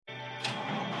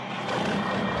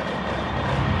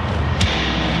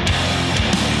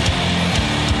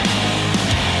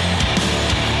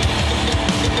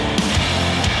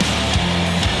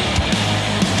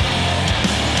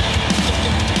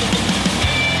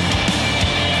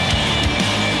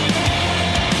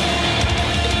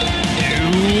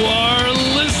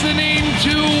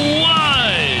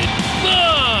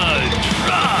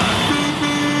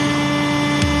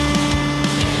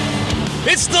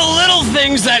the little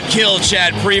things that kill,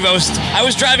 Chad Prevost. I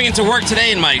was driving into work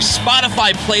today, and my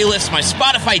Spotify playlist, my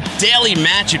Spotify daily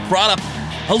match, it brought up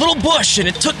a little bush, and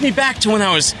it took me back to when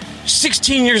I was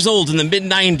 16 years old in the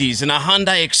mid-90s in a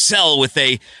Hyundai Excel with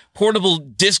a portable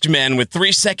Discman with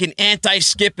 3-second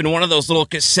anti-skip and one of those little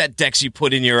cassette decks you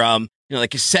put in your,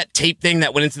 like cassette tape thing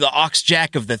that went into the aux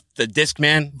jack of the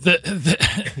Discman.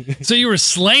 So you were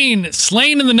slain in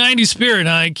the 90s spirit,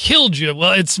 huh? I killed you.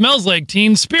 Well, it smells like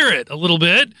teen spirit a little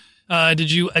bit.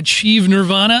 Did you achieve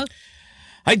nirvana?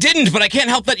 I didn't, but I can't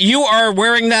help that you are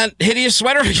wearing that hideous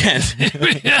sweater again.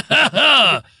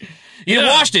 You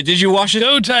washed it. Did you wash it?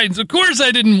 Go Titans. Of course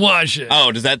I didn't wash it.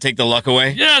 Oh, does that take the luck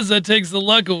away? Yes, that takes the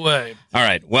luck away. All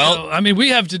right, well. So, we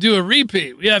have to do a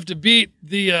repeat. We have to beat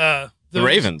the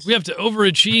Ravens. We have to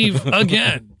overachieve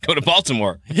again. Go to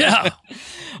Baltimore. Yeah.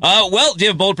 Well, do you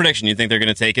have a bold prediction? You think they're going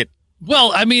to take it?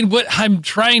 Well, what I'm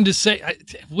trying to say,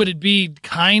 would it be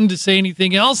kind to say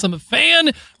anything else? I'm a fan.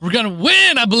 We're going to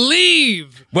win, I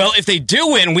believe. Well, if they do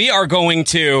win, we are going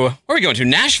to, where are we going to?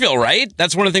 Nashville, right?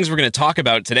 That's one of the things we're going to talk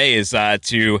about today is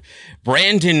to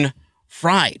Brandon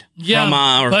Fried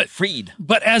from Freed.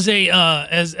 But as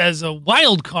a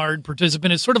wild card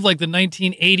participant, it's sort of like the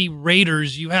 1980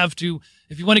 Raiders. You have to,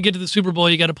 if you want to get to the Super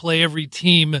Bowl, you got to play every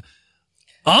team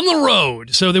on the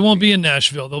road, so they won't be in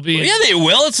Nashville. They'll be they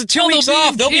will. It's 2 weeks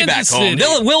off. They'll be back home.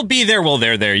 We'll be there. Well,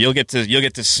 they're there. You'll get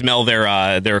to smell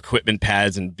their equipment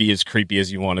pads and be as creepy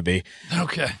as you want to be.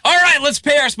 Okay. All right, let's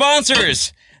pay our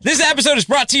sponsors. This episode is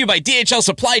brought to you by DHL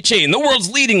Supply Chain, the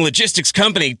world's leading logistics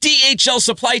company. DHL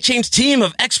Supply Chain's team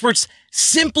of experts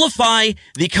simplify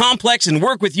the complex and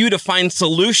work with you to find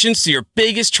solutions to your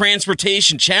biggest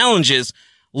transportation challenges.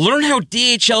 Learn how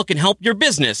DHL can help your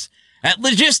business at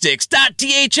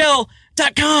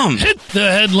logistics.dhl.com. Hit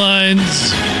the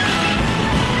headlines.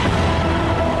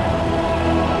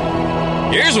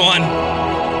 Here's one.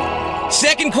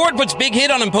 Second court puts big hit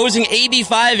on imposing AB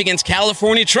 5 against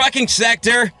California trucking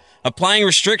sector. Applying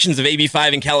restrictions of AB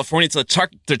 5 in California to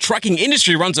the trucking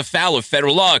industry runs afoul of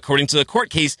federal law, according to the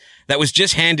court case that was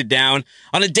just handed down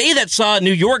on a day that saw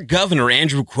New York Governor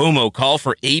Andrew Cuomo call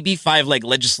for AB 5-like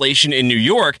legislation in New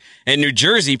York and New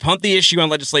Jersey punt the issue on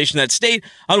legislation in that state.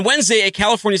 On Wednesday, a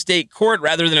California state court,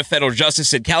 rather than a federal justice,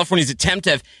 said California's attempt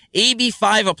to have AB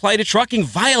 5 apply to trucking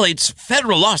violates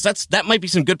federal laws. That might be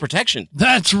some good protection.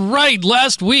 That's right.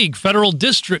 Last week, federal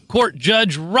district court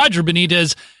judge Roger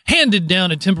Benitez handed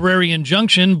down a temporary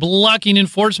injunction blocking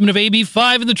enforcement of AB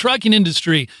 5 in the trucking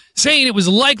industry, saying it was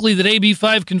likely that AB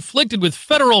 5 conflicted with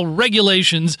federal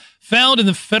regulations found in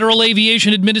the Federal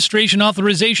Aviation Administration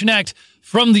Authorization Act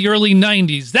from the early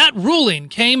 90s. That ruling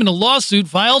came in a lawsuit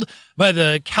filed by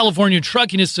the California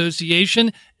Trucking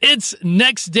Association. Its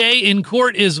next day in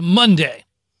court is Monday.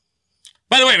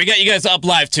 By the way, we got you guys up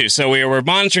live, too, so we're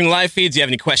monitoring live feeds. If you have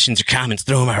any questions or comments,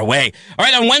 throw them our way. All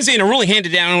right, on Wednesday, in a ruling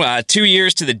handed down 2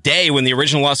 years to the day when the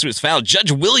original lawsuit was filed,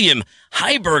 Judge William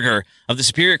Heiberger of the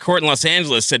Superior Court in Los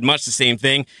Angeles said much the same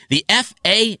thing. The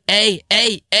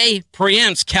FAAAA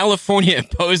preempts California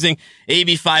imposing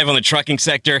AB 5 on the trucking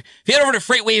sector. If you head over to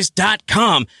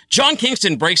freightways.com, John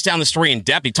Kingston breaks down the story in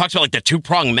depth. He talks about the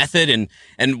two-pronged method and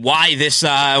why this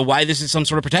is some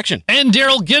sort of protection. And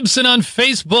Daryl Gibson on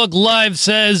Facebook Live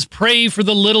says, pray for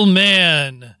the little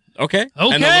man. Okay.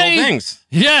 And the little things.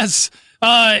 Yes.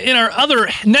 In our other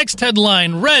next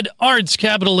headline, Red Arts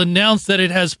Capital announced that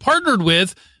it has partnered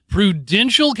with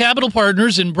Prudential Capital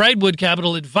Partners and Brightwood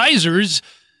Capital Advisors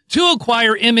to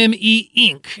acquire MME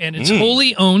Inc. and its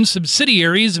wholly owned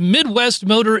subsidiaries, Midwest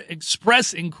Motor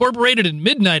Express Incorporated and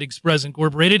Midnight Express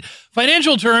Incorporated.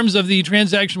 Financial terms of the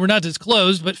transaction were not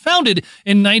disclosed, but founded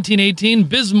in 1918,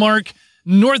 Bismarck,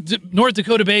 North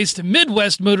Dakota-based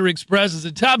Midwest Motor Express is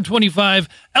a top 25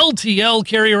 LTL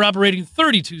carrier operating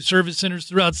 32 service centers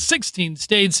throughout 16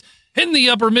 states in the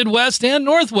upper Midwest and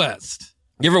Northwest.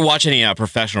 You ever watch any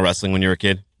professional wrestling when you were a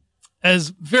kid? As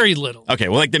very little. Okay,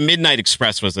 well, like the Midnight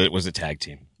Express was a tag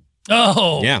team.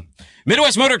 Oh. Yeah.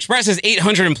 Midwest Motor Express has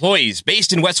 800 employees.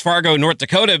 Based in West Fargo, North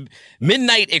Dakota,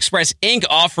 Midnight Express Inc.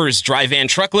 offers dry van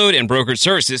truckload and brokerage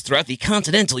services throughout the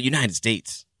continental United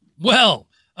States. Well,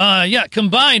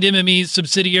 combined MME's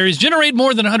subsidiaries generate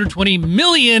more than $120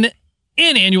 million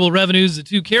in annual revenues. The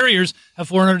two carriers have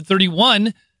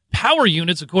 431 power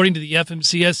units, according to the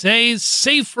FMCSA's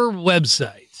Safer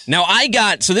website. Now,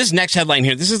 this next headline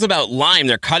here, this is about Lime.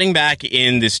 They're cutting back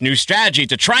in this new strategy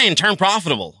to try and turn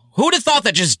profitable. Who'd have thought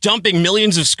that just dumping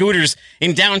millions of scooters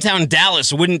in downtown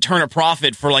Dallas wouldn't turn a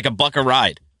profit for like $1 a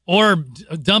ride? Or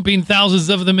dumping thousands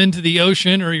of them into the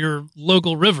ocean or your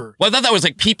local river. Well, I thought that was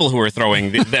like people who were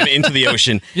throwing them into the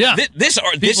ocean. Yeah. This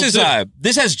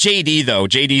has JD though.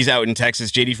 JD's out in Texas.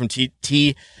 JD from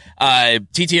TT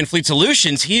and Fleet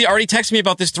Solutions. He already texted me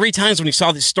about this 3 times when he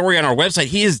saw this story on our website.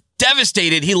 He is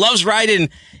devastated. He loves riding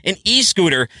an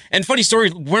e-scooter. And funny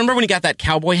story, remember when he got that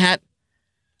cowboy hat?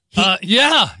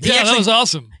 That was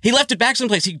awesome. He left it back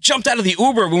someplace. He jumped out of the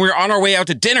Uber when we were on our way out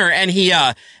to dinner, and he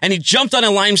jumped on a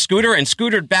Lime scooter and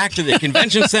scootered back to the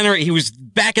convention center. He was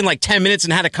back in like 10 minutes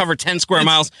and had to cover 10 square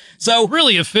miles. So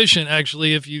really efficient,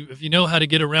 actually, if you know how to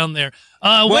get around there.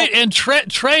 And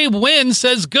Trey Wynn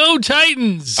says, "Go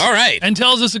Titans!" All right, and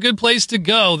tells us a good place to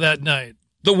go that night.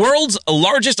 The world's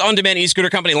largest on-demand e-scooter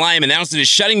company, Lime, announced it is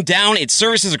shutting down its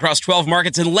services across 12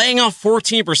 markets and laying off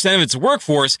 14% of its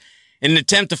workforce. In an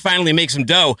attempt to finally make some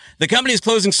dough, the company is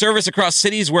closing service across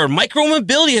cities where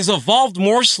micromobility has evolved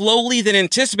more slowly than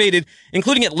anticipated,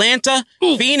 including Atlanta,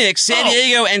 Phoenix, San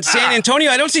Diego, and San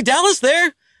Antonio. I don't see Dallas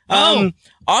there.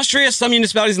 Austria, some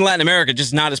municipalities in Latin America,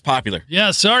 just not as popular. Yeah,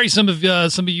 sorry, some of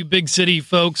you big city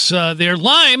folks there.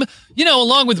 Lime,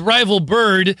 along with rival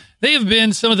Bird, they have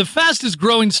been some of the fastest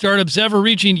growing startups ever,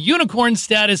 reaching unicorn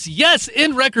status. Yes,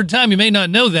 in record time. You may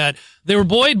not know that. They were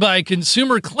buoyed by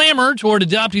consumer clamor toward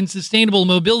adopting sustainable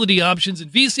mobility options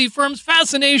and VC firms'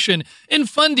 fascination in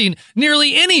funding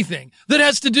nearly anything that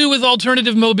has to do with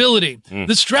alternative mobility.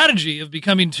 The strategy of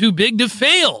becoming too big to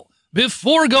fail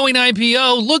before going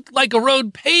IPO looked like a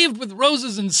road paved with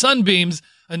roses and sunbeams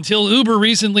until Uber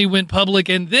recently went public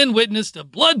and then witnessed a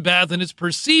bloodbath in its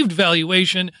perceived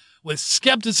valuation, with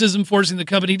skepticism forcing the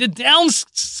company to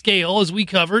downscale, as we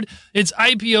covered, its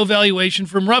IPO valuation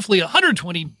from roughly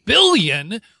 $120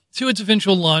 billion to its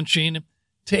eventual launching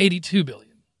to $82 billion.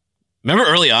 Remember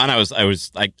early on,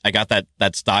 I got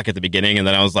that stock at the beginning, and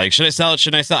then I was like, should I sell it?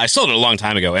 Shouldn't I sell it? I sold it a long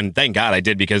time ago, and thank God I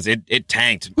did, because it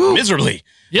tanked miserably.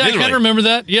 Yeah, I kind of remember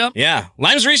that. Yeah. Yeah.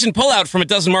 Lime's recent pullout from a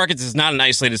dozen markets is not an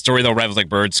isolated story, though. Rivals like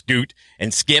Bird, Scoot,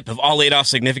 and Skip have all laid off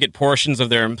significant portions of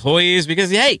their employees because,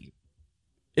 hey,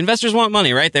 investors want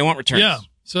money, right? They want returns. Yeah.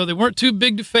 So they weren't too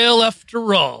big to fail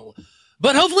after all.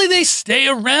 But hopefully they stay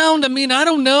around. I mean, I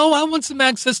don't know. I want some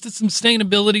access to some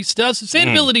sustainability stuff.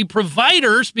 Sustainability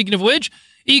provider, speaking of which,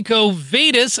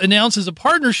 EcoVadis announces a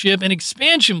partnership and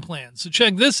expansion plan. So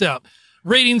check this out.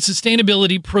 Rating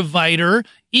sustainability provider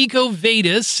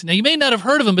EcoVadis. Now, you may not have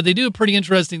heard of them, but they do a pretty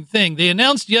interesting thing. They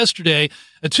announced yesterday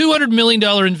a $200 million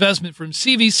investment from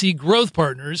CVC Growth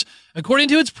Partners. According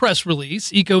to its press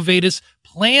release, EcoVadis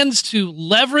plans to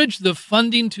leverage the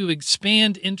funding to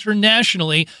expand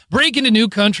internationally, break into new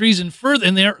countries, and further,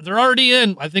 and they're already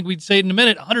in, I think we'd say it in a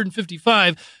minute,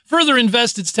 155, further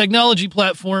invest its technology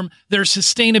platform, their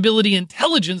sustainability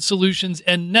intelligence solutions,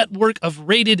 and network of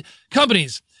rated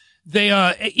companies.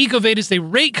 EcoVadis, they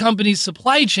rate companies'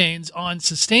 supply chains on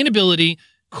sustainability,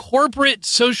 corporate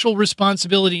social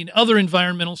responsibility, and other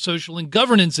environmental, social, and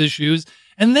governance issues,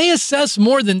 and they assess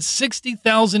more than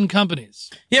 60,000 companies.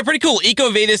 Yeah, pretty cool.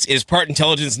 EcoVadis is part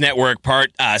intelligence network,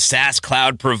 part SaaS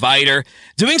cloud provider,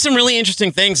 doing some really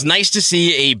interesting things. Nice to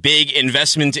see a big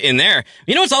investment in there.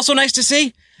 You know what's also nice to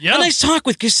see? Yeah. A nice talk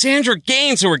with Cassandra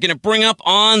Gaines, who we're going to bring up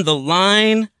on the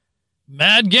line.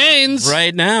 Mad Gaines.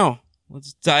 Right now.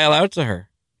 Let's dial out to her.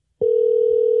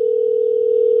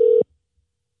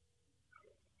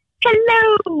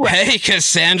 Hello. Hey,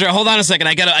 Cassandra. Hold on a second.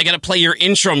 I gotta play your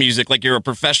intro music like you're a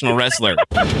professional wrestler.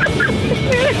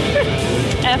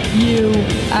 F you.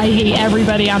 I hate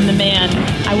everybody. I'm the man.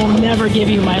 I will never give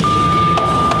you my...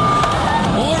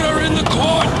 Order in the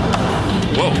court.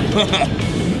 Whoa.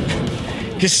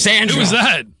 Cassandra. Who was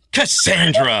that?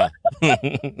 Cassandra.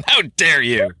 How dare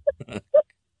you?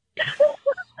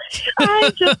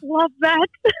 I just love that.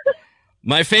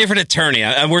 My favorite attorney.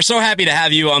 We're so happy to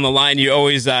have you on the line. You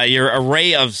always, you're a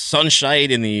ray of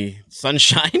sunshine in the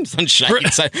sunshine.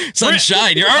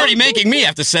 You're already making me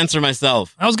have to censor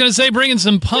myself. I was going to say bringing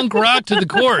some punk rock to the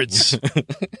courts.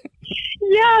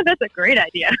 Yeah, that's a great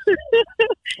idea.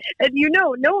 And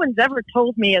no one's ever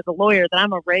told me as a lawyer that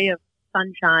I'm a ray of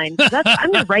sunshine.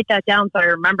 I'm going to write that down so I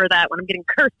remember that when I'm getting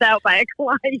cursed out by a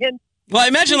client. Well, I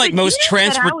imagine like most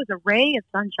I was a ray of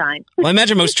sunshine. Well, I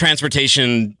imagine most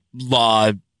transportation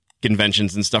law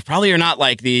conventions and stuff probably are not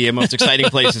like the most exciting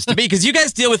places to be, because you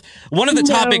guys deal with one of the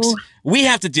topics we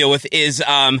have to deal with is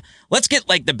let's get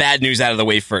like the bad news out of the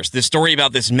way first. This story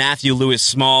about this Matthew Lewis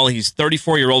Small. He's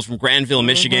 34-year-old from Granville,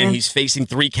 Michigan. He's facing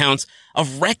 3 counts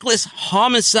of reckless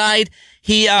homicide.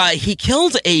 He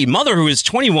killed a mother who is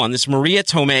 21, this Maria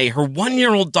Tomei, her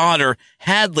 1-year-old daughter,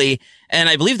 Hadley, and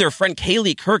I believe their friend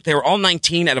Kaylee Kirk. They were all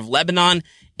 19, out of Lebanon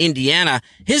Indiana.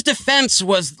 His defense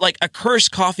was like a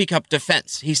cursed coffee cup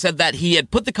defense. He said that he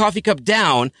had put the coffee cup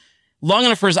down long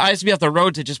enough for his eyes to be off the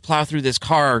road to just plow through this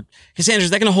car. Cassandra, is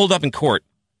that going to hold up in court?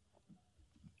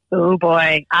 Oh,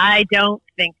 boy. I don't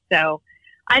think so.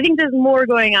 I think there's more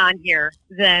going on here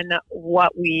than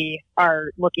what we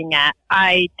are looking at.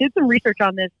 I did some research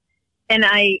on this, and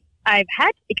I've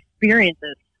had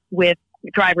experiences with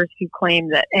drivers who claim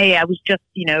that, hey, I was just,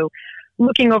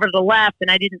 looking over to the left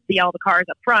and I didn't see all the cars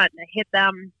up front and I hit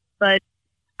them. But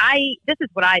this is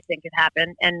what I think had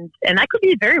happened, and I could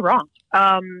be very wrong.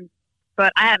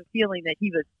 But I have a feeling that he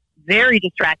was very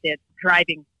distracted,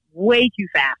 driving way too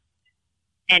fast,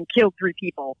 and killed 3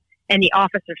 people. And the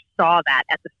officers saw that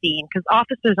at the scene, because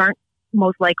officers aren't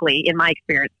most likely, in my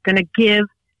experience, going to give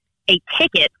a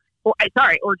ticket or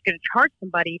going to charge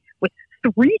somebody with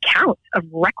 3 counts of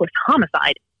reckless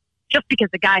homicide just because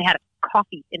the guy had a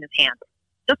coffee in his hand.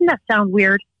 Doesn't that sound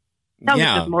weird? Sounds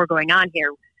like there's more going on here.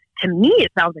 To me,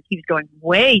 it sounds like he was going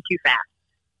way too fast.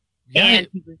 Yeah. And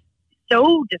he was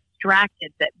so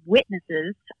distracted that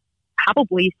witnesses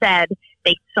probably said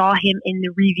they saw him in the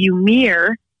review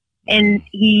mirror and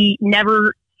he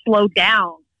never slowed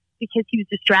down because he was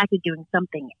distracted doing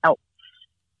something else.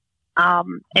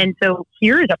 And so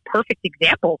here is a perfect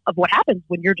example of what happens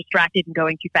when you're distracted and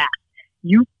going too fast.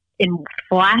 You, in a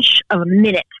flash of a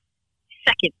minute,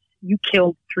 seconds, you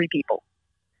killed 3 people.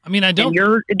 I mean, and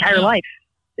your entire life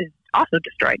is also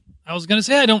destroyed. I was going to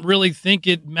say, I don't really think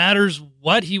it matters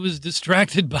what he was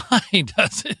distracted by,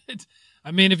 does it? I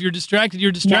mean, if you're distracted,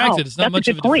 you're distracted. No, it's not much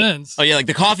of a defense. Oh, yeah, like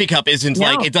the coffee cup isn't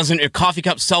a coffee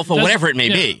cup cell phone, whatever it may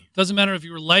be. Doesn't matter if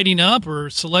you were lighting up or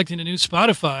selecting a new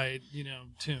Spotify,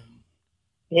 tune.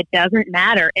 It doesn't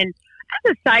matter. And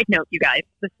as a side note, you guys,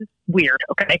 this is weird,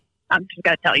 okay? I'm just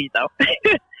going to tell you, though.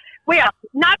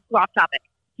 Not off topic.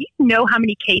 Do you know how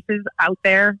many cases out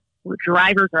there where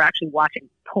drivers are actually watching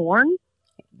porn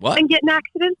and getting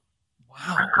accidents?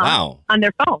 Wow. Wow. On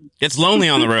their phone. It's lonely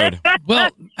on the road. Well,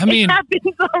 I mean, it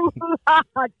happens a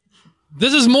lot.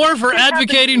 This is more for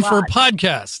advocating for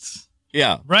podcasts.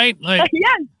 Yeah. Right?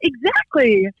 Yes,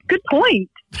 exactly. Good point.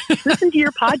 Listen to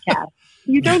your podcast.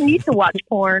 You don't need to watch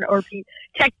porn or be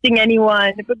texting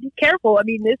anyone, but be careful. I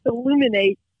mean, this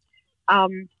illuminates,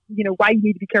 why you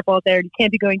need to be careful out there. You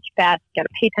can't be going too fast. You got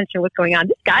to pay attention to what's going on.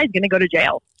 This guy's going to go to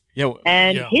jail.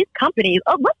 His company,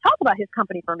 let's talk about his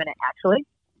company for a minute, actually.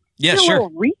 Yeah, sure. A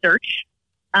little research.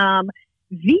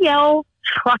 VL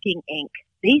Trucking Inc.,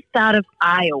 based out of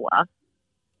Iowa.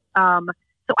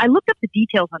 So I looked up the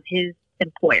details on his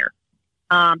employer,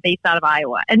 based out of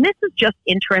Iowa. And this is just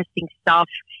interesting stuff.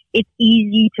 It's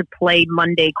easy to play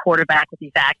Monday quarterback with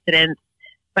these accidents,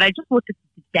 but I just looked at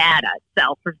the data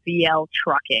itself for VL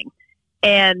Trucking.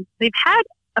 And they've had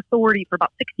authority for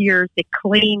about 6 years. They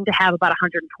claim to have about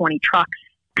 120 trucks.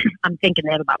 I'm thinking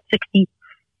they have about 60.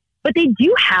 But they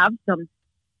do have some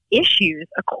issues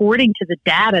according to the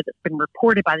data that's been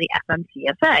reported by the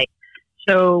FMCSA.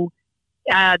 So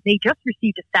they just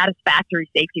received a satisfactory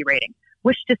safety rating,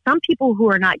 which to some people who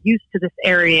are not used to this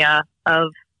area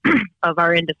of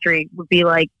our industry would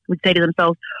say to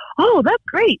themselves, oh, that's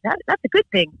great. That's a good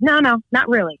thing. No, not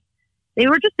really. They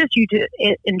were just issued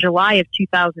in July of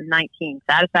 2019,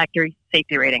 satisfactory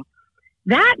safety rating.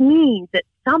 That means that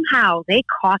somehow they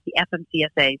caught the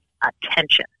FMCSA's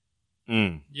attention.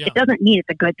 Yeah. It doesn't mean it's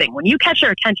a good thing. When you catch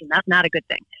their attention, that's not a good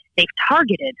thing. They've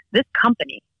targeted this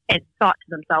company and thought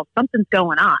to themselves, something's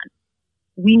going on.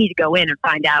 We need to go in and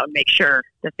find out and make sure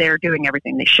that they're doing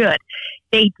everything they should.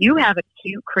 They do have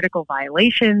acute critical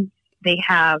violations. They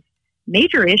have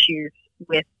major issues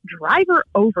with driver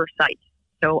oversight.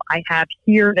 So I have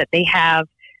here that they have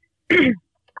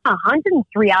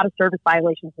 103 out-of-service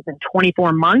violations within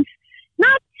 24 months.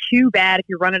 Not too bad if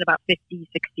you're running about 50,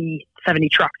 60, 70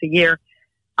 trucks a year.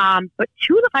 But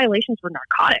 2 of the violations were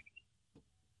narcotics.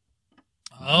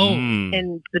 Oh.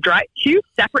 And the 2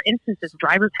 separate instances,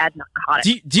 drivers had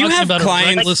narcotics. Do you have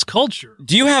clients? Culture.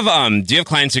 Do you have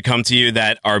clients who come to you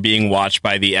that are being watched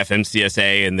by the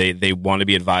FMCSA and they want to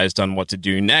be advised on what to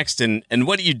do next? And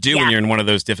what do you do when you're in one of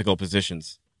those difficult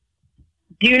positions?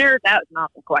 Dooner, that was an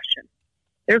awesome question.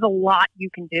 There's a lot you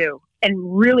can do,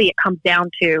 and really it comes down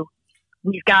to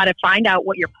we've got to find out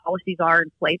what your policies are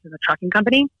in place as a trucking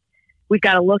company. We've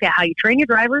got to look at how you train your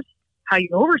drivers, how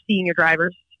you're overseeing your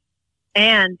drivers,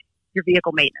 and your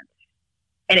vehicle maintenance.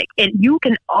 And you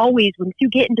can always, once you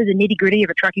get into the nitty gritty of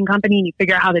a trucking company and you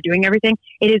figure out how they're doing everything,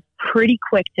 it is pretty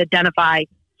quick to identify,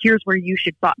 here's where you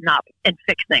should button up and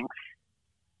fix things.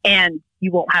 And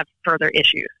you won't have further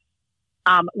issues.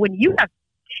 When you have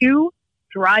 2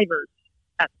 drivers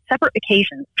at separate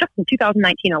occasions, just in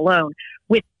 2019 alone,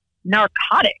 with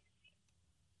narcotics,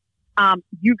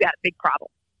 you got a big problem.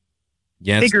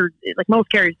 Yes. Bigger, like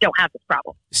most carriers don't have this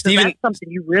problem. Steven, so that's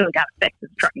something you really got to fix as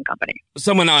a trucking company.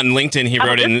 Someone on LinkedIn, he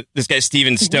wrote in, this guy,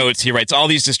 Steven Stotes, he writes, all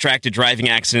these distracted driving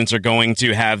accidents are going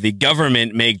to have the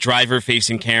government make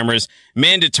driver-facing cameras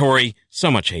mandatory. So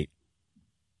much hate.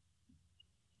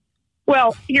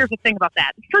 Well, here's the thing about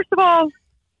that. First of all,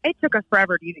 it took us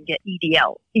forever to even get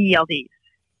ELDs,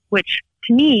 which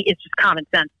to me is just common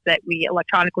sense that we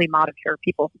electronically monitor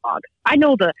people's logs. I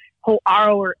know the whole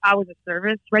hours of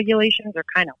service regulations are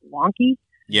kind of wonky.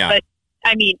 Yeah. But,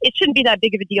 I mean, it shouldn't be that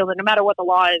big of a deal that no matter what the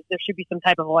law is, there should be some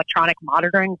type of electronic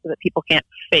monitoring so that people can't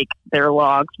fake their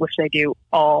logs, which they do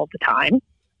all the time.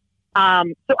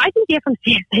 So I think the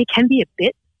FMCSA can be a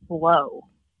bit slow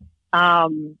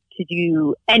to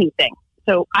do anything.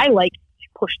 So I like to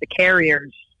push the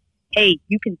carriers, hey,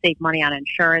 you can save money on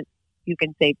insurance. You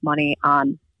can save money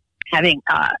on having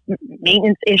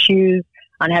maintenance issues,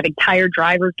 on having tired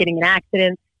drivers getting in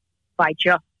accidents by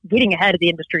just getting ahead of the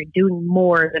industry, doing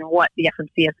more than what the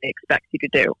FMCSA expects you to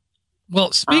do.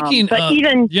 Well, speaking but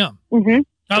even, yeah. Mm-hmm.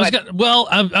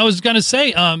 I was going to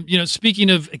say, speaking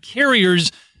of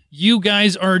carriers, you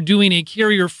guys are doing a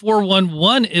Carrier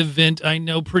 411 event, I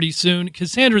know, pretty soon.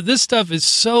 Cassandra, this stuff is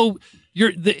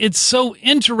it's so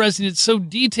interesting. It's so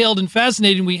detailed and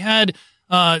fascinating. We had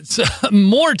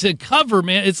more to cover,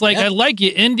 man. It's like, I like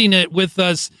you ending it with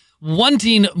us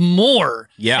wanting more.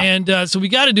 Yeah. And so we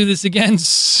got to do this again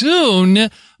soon.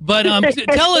 But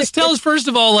tell us first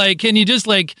of all, like, can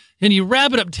you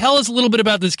wrap it up? Tell us a little bit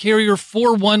about this Carrier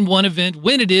 411 event,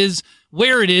 when it is,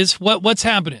 where it is, what's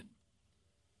happening.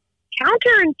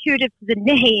 Counterintuitive to the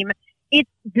name, it's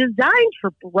designed for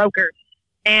brokers.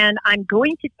 And I'm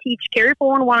going to teach, Carrier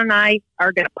 411 and I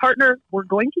are going to partner. We're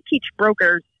going to teach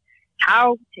brokers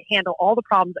how to handle all the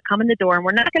problems that come in the door. And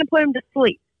we're not going to put them to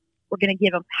sleep. We're going to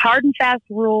give them hard and fast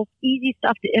rules, easy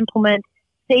stuff to implement,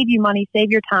 save you money,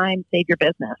 save your time, save your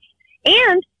business.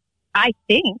 And I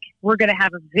think we're going to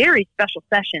have a very special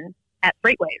session at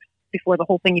FreightWaves before the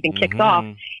whole thing even kicks off.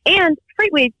 And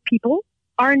FreightWaves people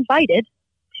are invited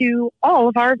to all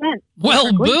of our events.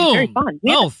 Well, boom. Very fun.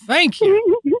 Yeah. Oh, thank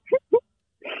you.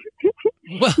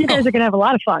 Well, you guys are going to have a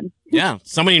lot of fun. Yeah.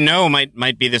 Someone you know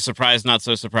might be the surprised, not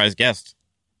so surprised guest.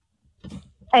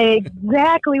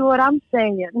 Exactly what I'm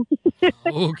saying. Okay.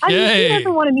 I mean, who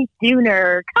doesn't want to meet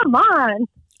Dooner? Come on.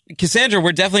 Cassandra,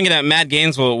 we're definitely going to, Matt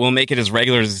Gaines will make it as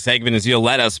regular as a segment as you'll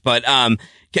let us, but how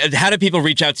do people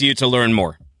reach out to you to learn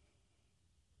more?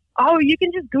 Oh, you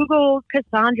can just Google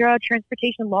Cassandra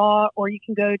Transportation Law, or you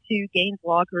can go to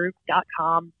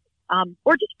GainesLawGroup.com,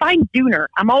 or just find Dooner.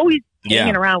 I'm always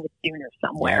hanging around with Dooner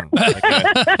somewhere.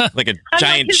 Yeah, like a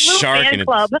giant shark and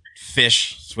a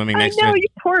fish swimming next to me. I know, you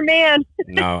poor man.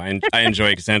 No, I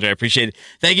enjoy it, Cassandra. I appreciate it.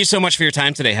 Thank you so much for your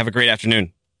time today. Have a great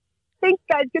afternoon. Thanks,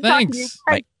 guys. Good talking to you.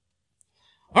 Bye.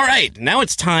 All right, now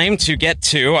it's time to get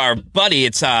to our buddy.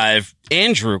 It's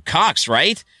Andrew Cox,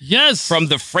 right? Yes. From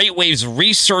the FreightWaves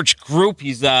Research Group.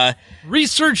 He's a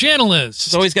research analyst.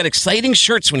 He's always got exciting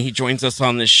shirts when he joins us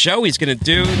on this show. He's going to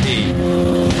do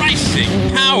the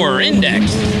Pricing Power Index.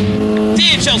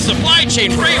 DHL Supply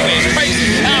Chain FreightWaves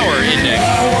Pricing Power Index.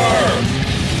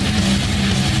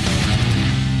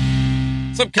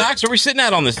 What's up, Cox? Where are we sitting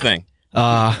at on this thing?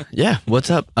 Yeah, what's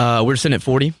up? We're sitting at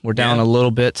 40. We're down a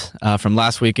little bit from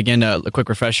last week. Again, a quick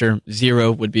refresher.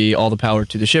 0 would be all the power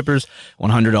to the shippers.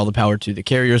 100, all the power to the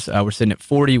carriers. We're sitting at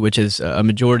 40, which is a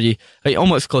majority,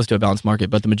 almost close to a balanced market,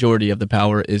 but the majority of the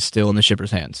power is still in the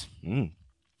shippers' hands.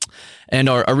 And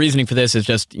our reasoning for this is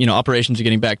just, operations are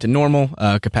getting back to normal.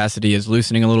 Capacity is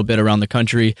loosening a little bit around the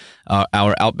country.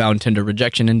 Our outbound tender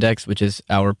rejection index, which is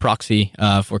our proxy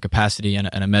for capacity and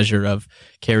a measure of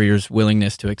carriers'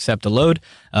 willingness to accept a load,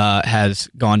 has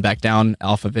gone back down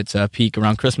off of its peak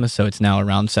around Christmas. So it's now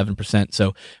around 7%.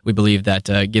 So we believe that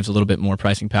gives a little bit more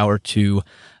pricing power to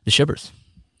the shippers.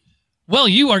 Well,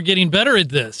 you are getting better at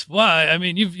this. Why? I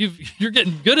mean, you're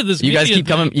getting good at this. You guys keep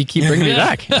coming. You keep bringing me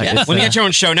back. Yeah. When you get your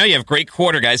own show now, you have great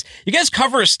quarter, guys. You guys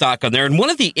cover a stock on there, and one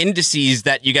of the indices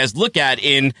that you guys look at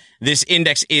in this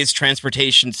index is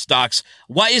transportation stocks.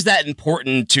 Why is that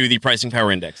important to the pricing power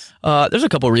index? There's a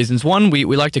couple of reasons. One, we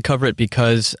like to cover it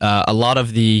because a lot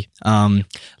of the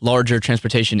larger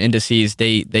transportation indices,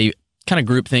 they kind of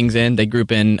group things in. They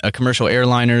group in commercial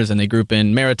airliners and they group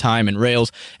in maritime and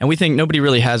rails. And we think nobody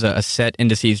really has a set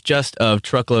indices just of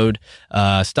truckload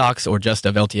stocks or just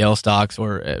of LTL stocks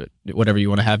or whatever you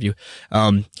want to have you.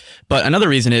 But another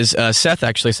reason is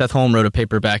Seth Holm wrote a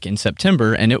paper back in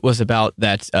September, and it was about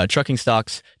that trucking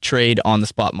stocks trade on the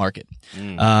spot market.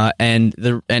 And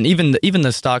even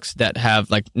the stocks that have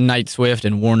like Knight Swift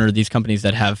and Warner, these companies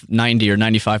that have 90 or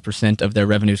 95% of their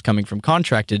revenues coming from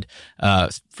contracted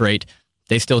freight,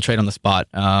 they still trade on the spot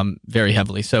very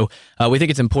heavily. So we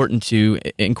think it's important to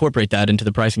incorporate that into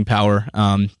the pricing power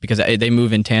because they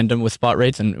move in tandem with spot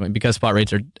rates, and because spot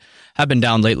rates have been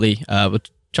down lately,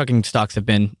 trucking stocks have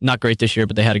been not great this year,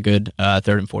 but they had a good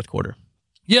third and fourth quarter.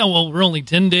 Yeah, well, we're only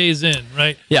 10 days in,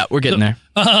 right? Yeah, we're getting there.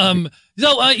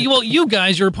 You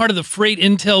guys, you're a part of the Freight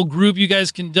Intel Group. You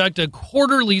guys conduct a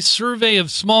quarterly survey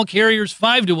of small carriers,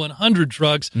 5 to 100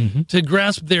 trucks, to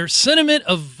grasp their sentiment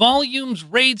of volumes,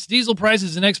 rates, diesel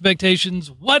prices, and expectations.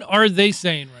 What are they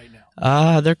saying right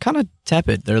now? They're kind of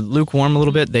tepid. They're lukewarm a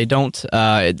little bit. They don't.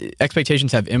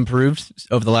 Expectations have improved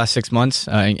over the last 6 months.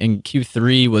 And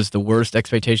Q3 was the worst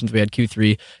expectations we had.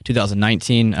 Q3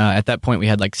 2019. At that point, we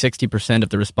had like 60% of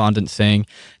the respondents saying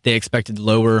they expected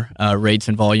lower rates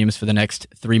and volumes for the next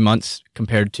 3 months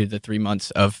compared to the 3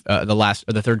 months of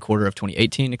the third quarter of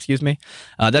 2018. Excuse me.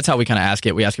 That's how we kind of ask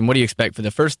it. We ask them, what do you expect for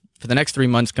the next 3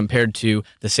 months compared to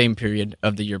the same period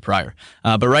of the year prior?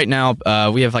 But right now,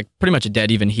 we have like pretty much a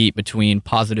dead even heat between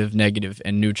positive, negative,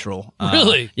 and neutral.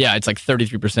 Really? Yeah, it's like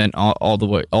 33% all the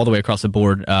way across the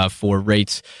board for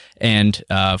rates and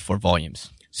for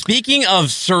volumes. Speaking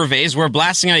of surveys, we're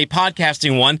blasting out a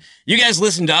podcasting one. You guys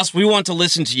listen to us. We want to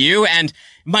listen to you. And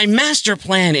my master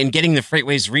plan in getting the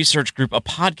Freightways Research Group a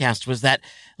podcast was that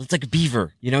it's like a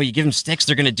beaver. You know, you give them sticks,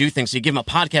 they're going to do things. So you give them a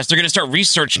podcast, they're going to start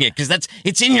researching it because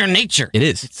it's in your nature. It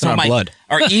is. It's in our blood.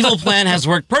 Our evil plan has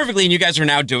worked perfectly, and you guys are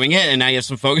now doing it. And now you have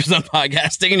some focus on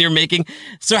podcasting, and you're making.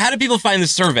 So how do people find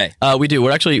this survey? We do.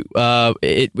 We're actually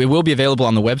it will be available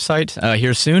on the website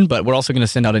here soon, but we're also going to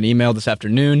send out an email this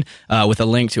afternoon with a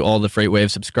link to all the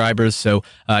FreightWaves subscribers. So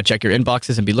check your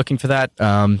inboxes and be looking for that.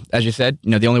 As you said,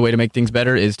 the only way to make things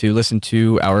better is to listen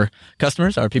to our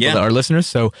customers, our people that are listeners.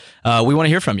 So we want to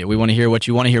hear from you. We want to hear what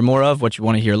you want to hear more of, what you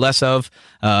want to hear less of,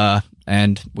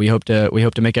 and we hope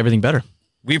to make everything better.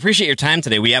 We appreciate your time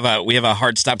today. We have a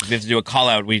hard stop because we have to do a call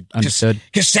out. Understood.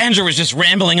 Cassandra was just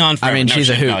rambling on. I mean, she's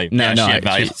a hoot.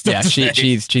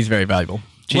 She's very valuable.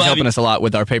 She's helping us a lot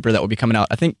with our paper that will be coming out,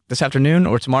 I think, this afternoon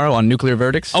or tomorrow on nuclear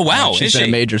verdicts. Oh, wow. She's been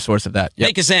a major source of that. Yep.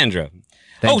 Hey, Cassandra.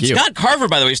 Thank you. Scott Carver,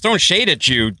 by the way, is throwing shade at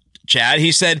you, Chad.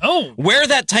 He said, wear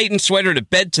that Titan sweater to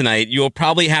bed tonight. You'll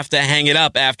probably have to hang it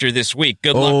up after this week.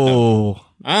 Good luck, though.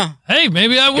 Hey,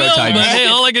 maybe I will, but hey,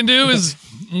 all I can do is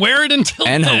wear it until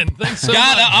then. Thanks so much.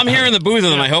 I'm here in the booth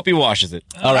with him. I hope he washes it.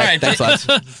 All right. Thanks, lads.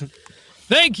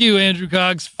 Thank you, Andrew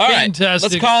Cox. Fantastic. All right,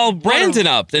 let's call Brandon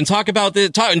up and talk about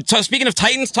speaking of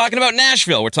Titans, talking about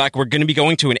Nashville. We're going to be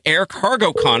going to an air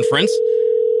cargo conference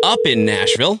up in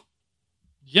Nashville.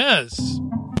 Yes.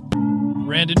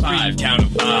 Brandon Fried. Count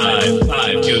of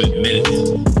 5 good minutes.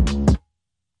 Let's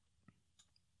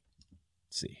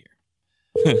see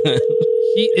here.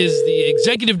 He is the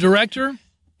executive director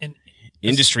and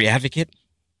industry advocate,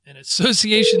 an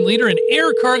association leader, and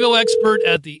air cargo expert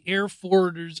at the Air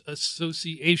Forwarders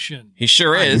Association. He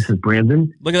sure is. This is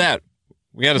Brandon. Look at that.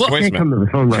 We got his I can't come voicemail. to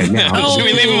the phone right now. Should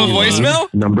we leave him a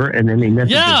voicemail? Number and then a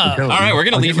message. Yeah. All right, we're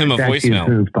going to leave him a voicemail as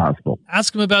soon as possible.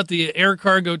 Ask him about the Air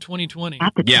Cargo 2020.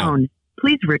 At the tone,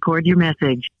 please record your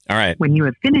message. All right. When you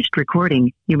have finished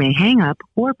recording, you may hang up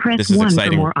or press This is 1 for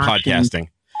exciting more options. podcasting.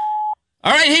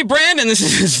 All right, hey, Brandon, this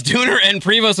is Dooner and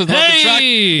Prevost with What the Truck.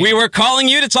 We were calling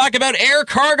you to talk about Air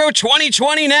Cargo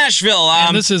 2020 Nashville.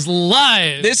 And this is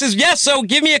live. So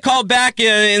give me a call back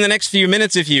in the next few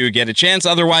minutes if you get a chance.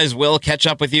 Otherwise, we'll catch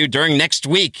up with you during next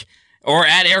week or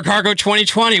at Air Cargo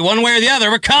 2020. One way or the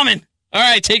other, we're coming. All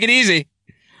right, take it easy.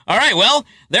 All right, well,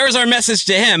 there's our message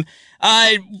to him.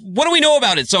 What do we know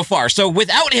about it so far? So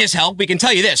without his help, we can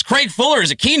tell you this. Craig Fuller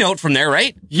is a keynote from there,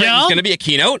 right? Yeah. He's going to be a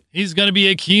keynote. He's going to be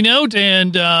a keynote,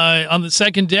 and on the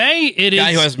second day,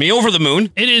 Guy who has me over the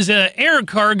moon. It is Air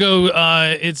Cargo.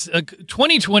 It's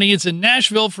 2020. It's in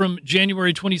Nashville from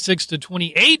January 26th to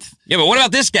 28th. Yeah, but what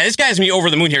about this guy? This guy's me over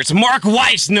the moon here. It's Mark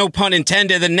Weiss, no pun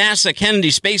intended, the NASA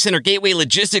Kennedy Space Center Gateway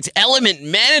Logistics Element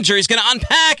Manager. He's going to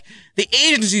unpack the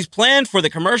agency's plan for the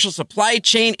commercial supply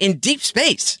chain in deep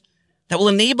space that will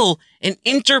enable an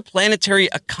interplanetary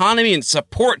economy and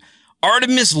support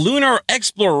Artemis lunar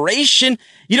exploration.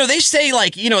 They say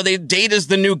data's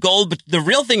the new gold, but the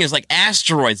real thing is like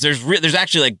asteroids. There's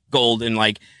actually like gold and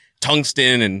like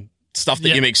tungsten and stuff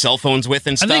that you make cell phones with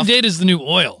and stuff. I think data's the new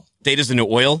oil. Data's the new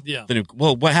oil? Yeah.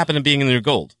 What happened to being the new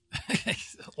gold?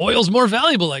 Oil's more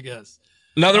valuable, I guess.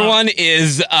 Another one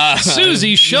is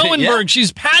Susie Schoenberg. Yeah.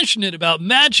 She's passionate about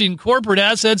matching corporate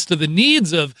assets to the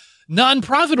needs of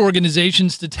nonprofit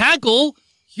organizations to tackle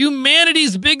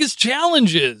humanity's biggest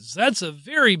challenges. That's a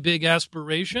very big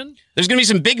aspiration. There's going to be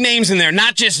some big names in there,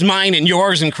 not just mine and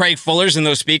yours and Craig Fuller's and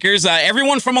those speakers.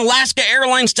 Everyone from Alaska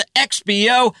Airlines to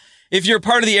XPO. If you're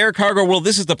part of the air cargo world,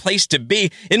 this is the place to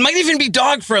be. It might even be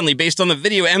dog-friendly based on the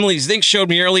video Emily Zink showed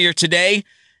me earlier today.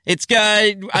 It's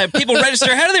got people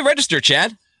register. How do they register,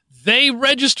 Chad? They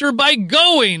register by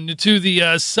going to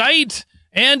the site,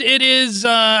 and it is,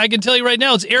 I can tell you right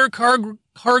now, it's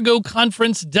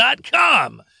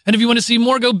aircargoconference.com. And if you want to see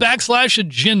more, go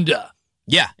 /agenda.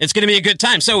 Yeah, it's going to be a good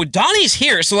time. So Donnie's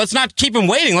here, so let's not keep him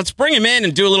waiting. Let's bring him in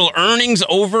and do a little earnings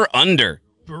over under.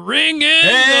 Bring in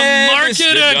the market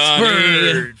Mr.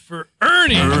 expert Donnie. for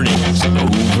earnings. Earnings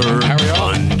over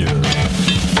under.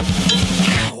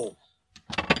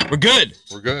 We're good.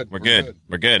 We're good. We're good.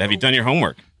 We're good. Have you done your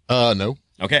homework? No.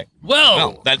 Okay. Well,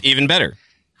 Well, that's even better.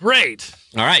 great.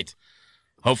 All right.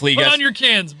 Hopefully you Put guys. on your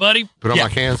cans, buddy. Put on Yeah. my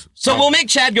cans. So we'll make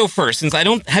Chad go first, since I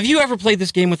don't. Have you ever played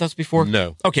this game with us before?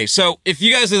 No. Okay, so if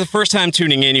you guys are the first time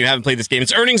tuning in, you haven't played this game.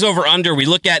 It's earnings over under. We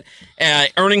look at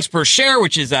earnings per share,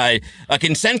 which is a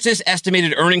consensus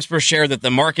estimated earnings per share that the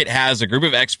market has. A group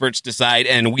of experts decide,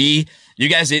 and you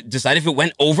guys decide if it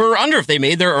went over or under. If they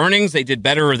made their earnings, they did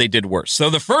better or they did worse.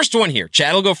 So the first one here,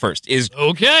 Chad will go first, is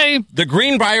Okay. the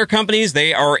Greenbrier Companies.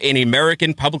 They are an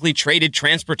American publicly traded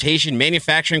transportation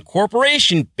manufacturing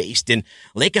corporation based in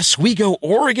Lake Oswego,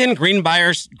 Oregon.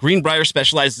 Greenbrier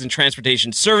specializes in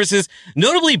transportation services,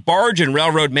 notably barge and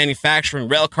railroad manufacturing,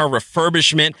 railcar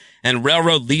refurbishment, and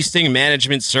railroad leasing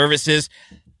management services.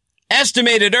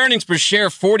 Estimated earnings per share,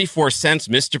 44 cents,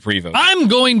 Mr. Prevost. I'm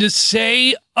going to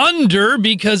say under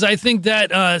because I think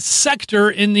that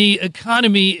sector in the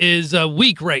economy is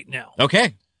weak right now.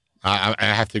 Okay. I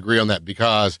have to agree on that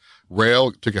because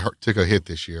rail took a hit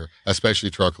this year, especially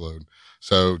truckload.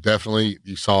 So definitely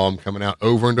you saw them coming out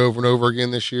over and over and over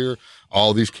again this year.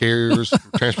 All these carriers,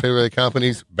 transportation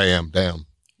companies, bam, down.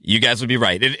 You guys would be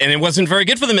right. And it wasn't very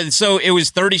good for them. So it was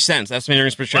 30 cents. Estimated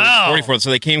earnings per share Wow. was 44. So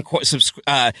they came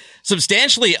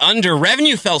substantially under.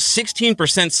 Revenue fell 16%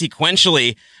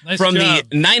 sequentially Nice from job.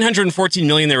 the $914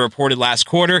 million they reported last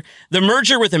quarter. The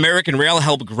merger with American Rail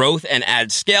helped growth and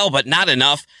add scale, but not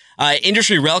enough.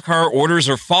 Industry railcar orders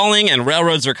are falling and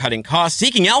railroads are cutting costs.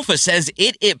 Seeking Alpha says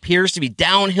it appears to be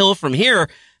downhill from here.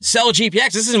 Sell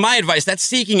GPX. This is my advice. That's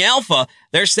Seeking Alpha.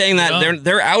 They're saying that Yeah.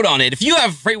 they're out on it. If you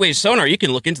have FreightWaves Sonar, you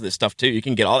can look into this stuff too. You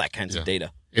can get all that kinds of data.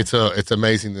 It's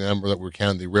amazing the number that we're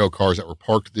counting the rail cars that were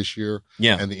parked this year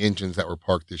Yeah. and the engines that were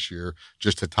parked this year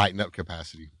just to tighten up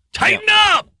capacity. Tighten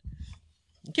up!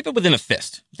 Keep it within a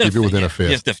fist. Keep it within a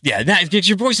fist.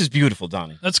 Your voice is beautiful,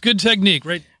 Donnie. That's good technique,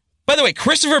 right? By the way,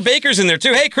 Christopher Baker's in there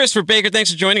too. Hey, Christopher Baker,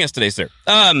 thanks for joining us today, sir.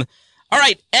 All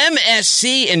right,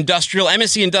 MSC Industrial.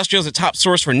 MSC Industrial is a top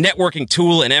source for networking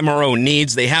tool and MRO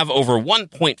needs. They have over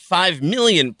 1.5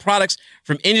 million products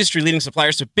from industry-leading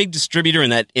suppliers, so big distributor in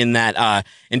that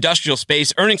industrial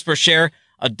space. Earnings per share,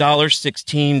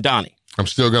 $1.16. Donnie. I'm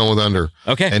still going with under.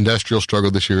 Okay. Industrial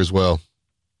struggled this year as well.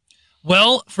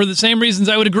 Well, for the same reasons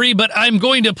I would agree, but I'm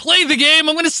going to play the game.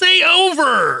 I'm going to say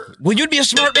over. Well, you'd be a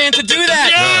smart man to do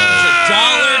that.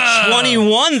 It's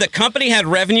 $1.21. The company had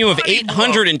revenue of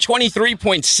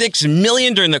 $823.6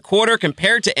 million during the quarter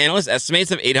compared to analyst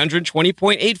estimates of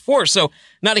 $820.84. So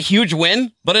not a huge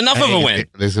win, but enough of a win.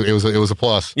 It was a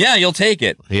plus. Yeah, you'll take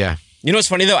it. Yeah. You know what's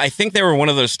funny, though? I think they were one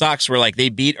of those stocks where, like, they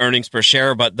beat earnings per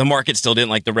share, but the market still didn't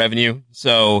like the revenue.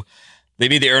 So they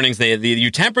beat the earnings. You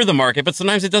temper the market, but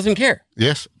sometimes it doesn't care.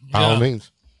 Yes, by all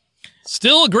means.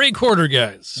 Still a great quarter,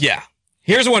 guys. Yeah.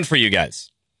 Here's one for you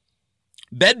guys.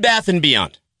 Bed Bath &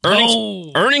 Beyond.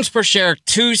 Earnings per share,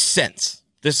 2 cents.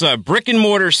 This brick and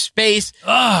mortar space.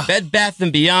 Bed Bath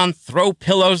 & Beyond, throw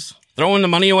pillows, throwing the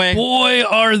money away. Boy,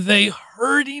 are they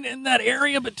hurting in that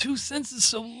area, but 2 cents is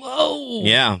so low.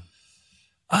 Yeah.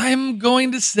 I'm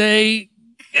going to say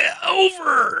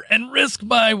over and risk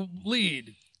my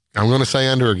lead. I'm going to say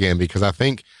under again because I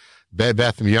think Bed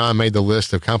Bath & Beyond made the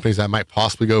list of companies that might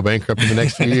possibly go bankrupt in the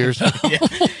next few years.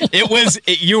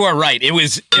 You are right. It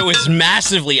was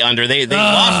massively under. They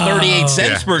lost 38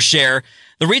 cents per share.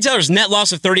 The retailer's net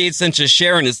loss of 38 cents a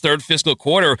share in its third fiscal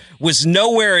quarter was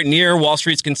nowhere near Wall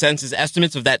Street's consensus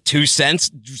estimates of that 2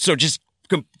 cents. So just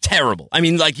terrible. I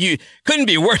mean, like, you couldn't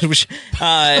be worse.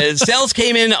 Sales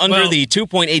came in under the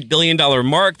 $2.8 billion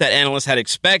mark that analysts had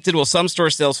expected. Well, some store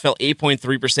sales fell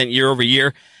 8.3% year over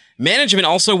year. Management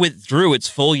also withdrew its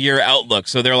full year outlook.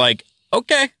 So they're like,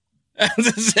 okay,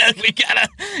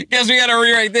 we gotta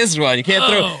rewrite this one. You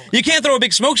can't throw a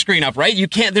big smoke screen up, right? You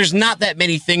can't. There's not that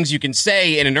many things you can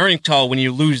say in an earnings call when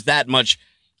you lose that much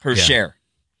per share.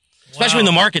 Especially when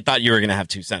the market thought you were going to have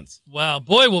 2 cents. Wow,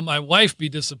 boy, will my wife be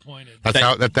disappointed.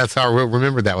 That's how I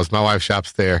remember that was my wife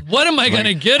shops there. What am I going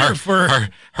to get her for?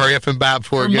 Hurry up and buy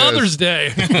before it goes. Mother's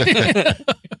Day.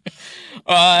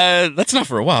 That's not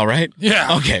for a while, right?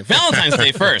 Yeah. Okay, Valentine's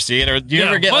Day first. Do you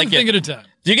ever get one thing at a time?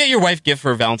 Do you get your wife gift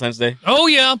for Valentine's Day? Oh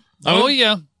yeah. Oh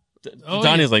yeah.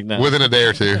 Donnie's like that. Within a day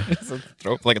or two.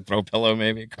 Like a throw pillow,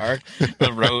 maybe a card,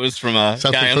 a rose from a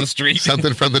guy on the street,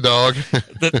 something from the dog.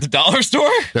 the dollar store.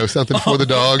 No, something for the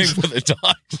dogs. For the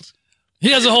dogs.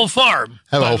 He has a whole farm.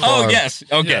 Oh yes.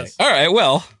 Okay. Yes. All right.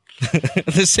 Well,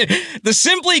 the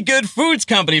Simply Good Foods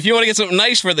Company. If you want to get something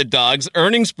nice for the dogs,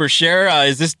 earnings per share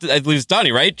is this? I believe it's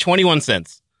Donnie, right? 21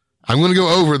 cents. I'm going to go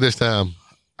over this time.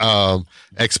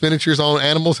 Expenditures on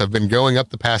animals have been going up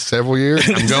the past several years.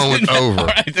 I'm going over. All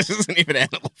right, this isn't even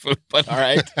animal food, but all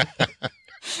right.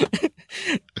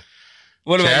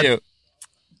 What about you?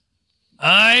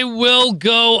 I will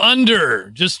go under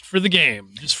just for the game,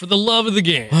 just for the love of the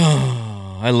game.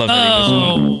 I love it.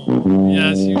 Oh,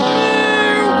 yes, you do.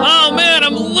 Oh, man,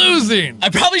 I'm losing. I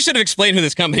probably should have explained who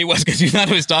this company was because you thought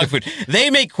it was dog food.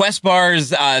 They make Quest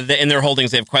bars in their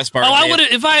holdings. They have Quest bars. Oh, I would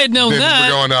have if I had known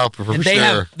that. We're going up for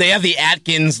sure. They have the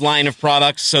Atkins line of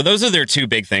products. So those are their two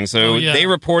big things. So they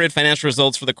reported financial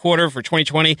results for the quarter for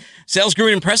 2020. Sales grew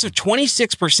an impressive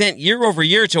 26% year over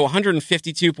year to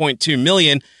 $152.2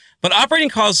 million. But operating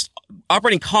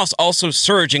costs also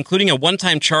surged, including a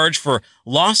one-time charge for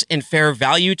loss in fair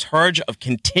value charge of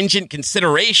contingent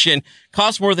consideration.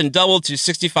 Costs more than doubled to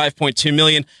 $65.2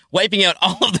 million, wiping out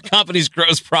all of the company's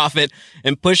gross profit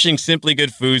and pushing Simply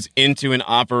Good Foods into an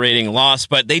operating loss.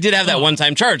 But they did have that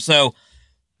one-time charge, so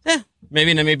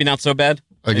maybe not so bad.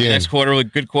 Again, next quarter, a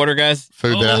good quarter, guys.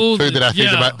 Food that I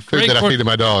feed to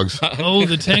my dogs. Oh,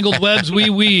 the tangled webs we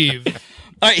weave.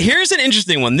 All right, here's an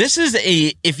interesting one. This is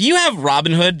if you have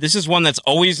Robinhood, this is one that's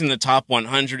always in the top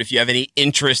 100. If you have any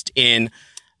interest in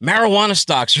marijuana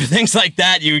stocks or things like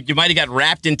that, you might have got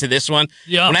wrapped into this one.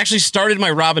 Yeah. When I actually started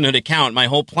my Robinhood account, my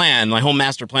whole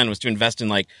master plan was to invest in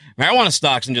like marijuana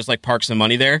stocks and just like park some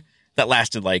money there. That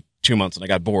lasted like 2 months and I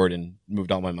got bored and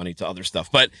moved all my money to other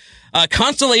stuff. But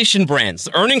Constellation Brands,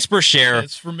 earnings per share.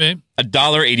 That's for me.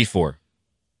 $1.84.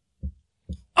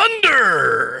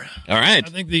 Under. All right. I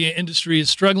think the industry is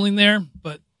struggling there,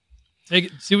 but take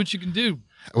it, see what you can do.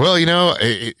 Well,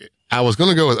 I was going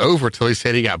to go with over till he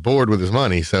said he got bored with his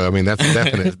money. So, I mean, that's a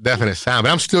definite sign.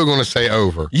 But I'm still going to say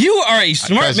over. You are a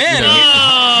smart man. You just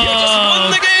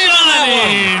won the game on that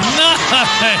one.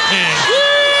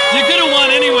 Nice. You could have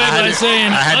won anyway by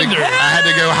saying under. I had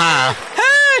to go high.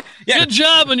 Yeah. Good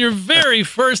job on your very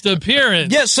first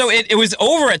appearance. Yeah, so it was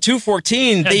over at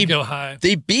 214. They go high.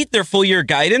 They beat their full year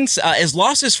guidance as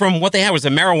losses from what they had was the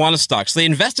marijuana stocks. They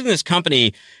invested in this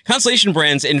company. Constellation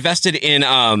Brands invested in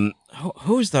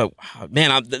who's the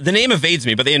name evades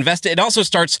me, but they invested. It also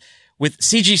starts with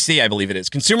CGC, I believe it is.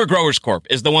 Consumer Growers Corp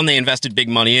is the one they invested big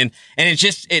money in, and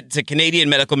it's a Canadian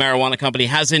medical marijuana company.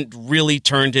 Hasn't really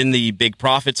turned in the big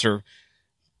profits or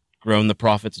grown the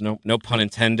profits. No pun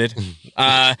intended.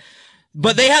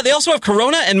 But they also have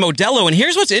Corona and Modelo. And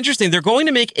here's what's interesting. They're going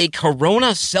to make a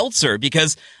Corona seltzer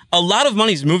because a lot of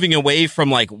money's moving away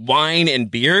from like wine and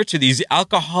beer to these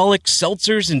alcoholic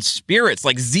seltzers and spirits.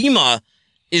 Like Zima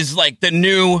is like the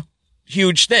new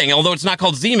huge thing. Although it's not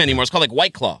called Zima anymore. It's called like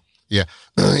White Claw. Yeah.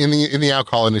 In the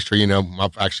alcohol industry, my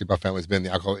family's been in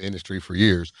the alcohol industry for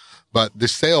years, but the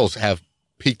sales have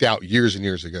peaked out years and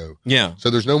years ago. Yeah.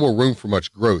 So there's no more room for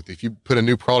much growth. If you put a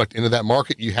new product into that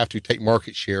market, you have to take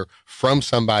market share from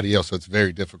somebody else. So it's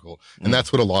very difficult. And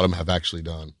that's what a lot of them have actually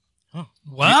done. Oh.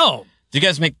 Wow. Do you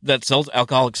guys make that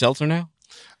alcoholic seltzer now?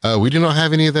 We do not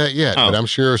have any of that yet, but I'm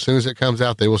sure as soon as it comes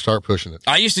out, they will start pushing it.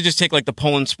 I used to just take like the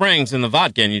Poland Springs and the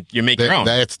vodka and you make your own.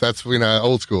 That's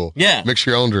old school. Yeah. Mix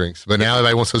your own drinks. But now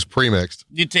everybody wants those pre-mixed.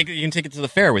 You can take it to the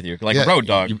fair with you, like a road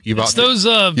dog. You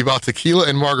bought tequila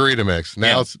and margarita mix.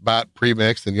 Now it's about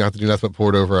pre-mixed and you don't have to do nothing but pour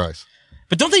it over ice.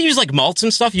 But don't they use like malts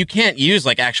and stuff? You can't use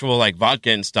like actual like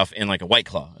vodka and stuff in like a White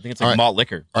Claw. I think it's like malt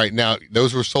liquor. All right, now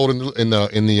those were sold in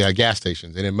the gas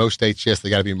stations, and in most states, yes, they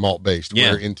got to be malt based.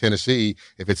 Yeah. Where in Tennessee,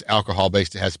 if it's alcohol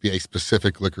based, it has to be a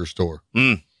specific liquor store.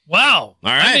 Mm. Wow! All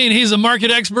right. I mean, he's a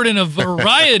market expert in a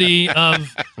variety of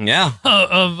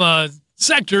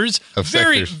sectors.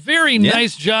 Very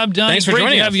nice job done. Thanks for Great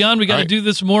joining to have us. you on. We got to do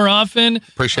this more often.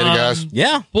 Appreciate it, guys.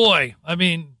 Yeah. Boy, I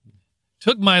mean,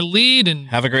 took my lead and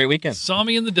have a great weekend. Saw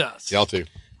me in the dust. Y'all too.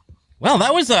 Well,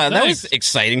 that was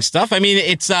exciting stuff. I mean,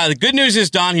 it's the good news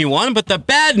is Don, he won, but the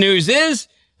bad news is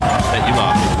Bet you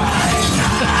lost.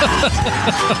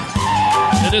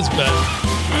 It is bad.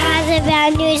 Has the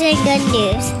bad news and good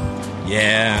news.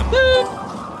 Yeah.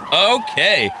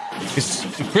 Okay.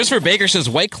 Christopher Baker says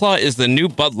White Claw is the new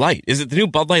Bud Light. Is it the new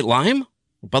Bud Light Lime?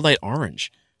 Or Bud Light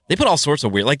Orange? They put all sorts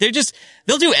of weird, like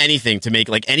they'll do anything to make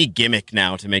like any gimmick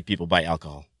now to make people buy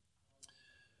alcohol.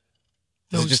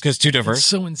 Is it just because it's too diverse? It's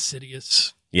so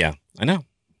insidious. Yeah, I know.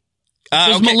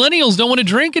 Those millennials don't want to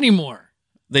drink anymore.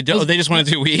 They don't. They just want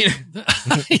to do weed.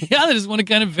 Yeah, they just want to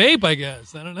kind of vape, I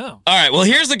guess. I don't know. All right. Well,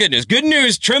 here's the good news. Good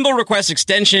news. Trimble requests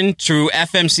extension to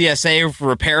FMCSA for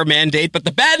repair mandate. But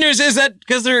the bad news is that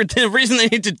the reason they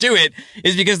need to do it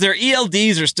is because their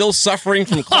ELDs are still suffering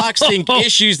from clock sync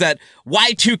issues. That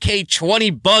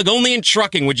Y2K20 bug. Only in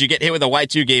trucking would you get hit with a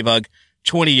Y2K bug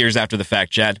 20 years after the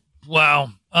fact, Chad. Wow.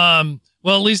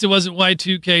 Well, at least it wasn't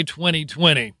Y2K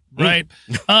 2020, right?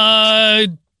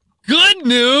 Good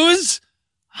news.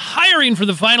 Hiring for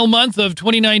the final month of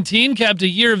 2019 capped a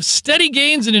year of steady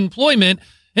gains in employment,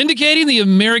 indicating the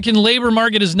American labor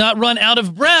market has not run out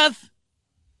of breath.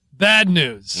 Bad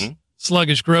news.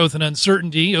 Sluggish growth and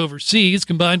uncertainty overseas,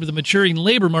 combined with a maturing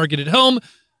labor market at home,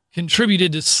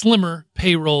 contributed to slimmer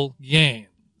payroll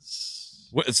gains.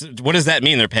 What does that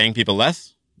mean? They're paying people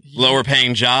less? Lower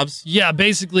paying jobs? Yeah,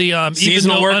 basically, even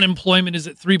though unemployment is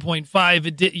at 3.5,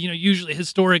 it did, usually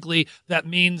historically that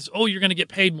means, you're going to get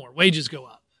paid more. Wages go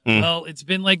up. Well, it's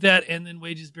been like that, and then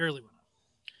wages barely went up.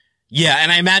 Yeah,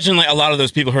 and I imagine like a lot of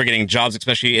those people who are getting jobs,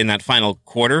 especially in that final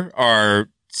quarter, are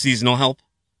seasonal help.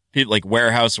 People like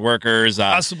warehouse workers,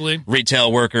 possibly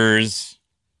retail workers.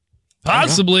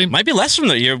 Possibly. Might be less from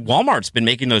the year. Walmart's been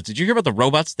making those. Did you hear about the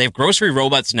robots? They have grocery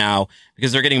robots now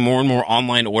because they're getting more and more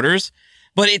online orders.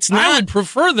 But it's not. I would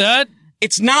prefer that.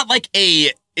 It's not like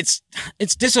it's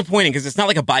disappointing because it's not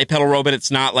like a bipedal robot.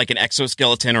 It's not like an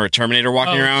exoskeleton or a Terminator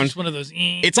walking around. It's one of those.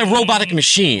 It's a robotic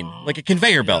machine, like a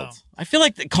conveyor belt. I feel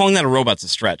like calling that a robot's a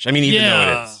stretch. I mean, even though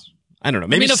it is. I don't know.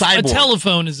 Maybe cyborg. A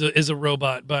telephone is a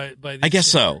robot by these I guess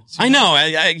standards. so. I know.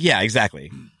 Yeah,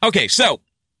 exactly. Okay, so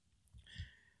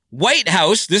White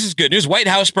House, this is good news. White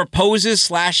House proposes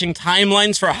slashing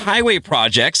timelines for highway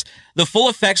projects. The full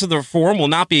effects of the reform will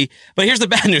not be, but here's the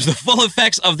bad news. The full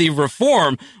effects of the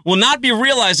reform will not be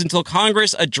realized until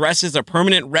Congress addresses a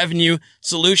permanent revenue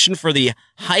solution for the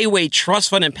Highway Trust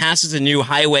Fund and passes a new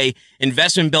highway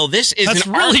investment bill. That's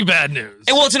really bad news.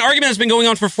 Well, it's an argument that's been going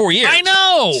on for 4 years. I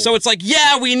know. So it's like,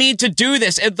 yeah, we need to do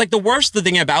this. And like the worst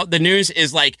thing about the news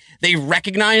is like they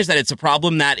recognize that it's a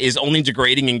problem that is only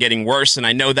degrading and getting worse. And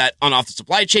I know that on Off the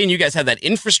Supply Chain, you guys had that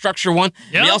infrastructure one.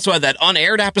 Yep. We also had that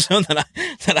unaired episode that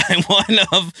I won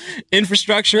of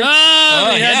infrastructure. You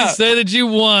had to say that you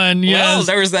won. Yes. Well,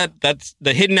 there was that's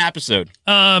the hidden episode.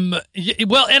 Well,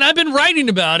 and I've been writing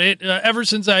about it ever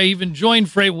since I even joined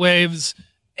FreightWaves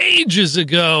ages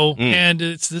ago, and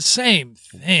it's the same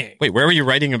thing. Wait, where were you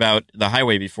writing about the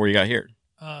highway before you got here?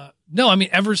 No, I mean,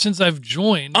 ever since I've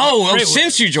joined.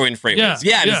 Since you joined FreightWaves.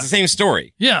 Yeah, it's the same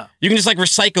story. Yeah. You can just like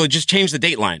recycle, just change the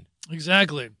date line.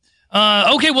 Exactly.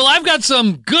 Okay, well, I've got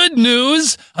some good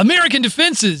news. American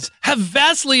defenses have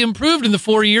vastly improved in the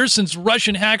 4 years since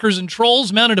Russian hackers and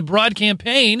trolls mounted a broad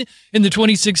campaign in the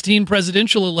 2016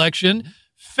 presidential election.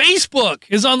 Facebook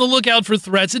is on the lookout for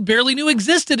threats it barely knew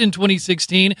existed in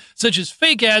 2016, such as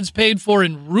fake ads paid for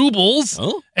in rubles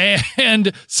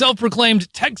and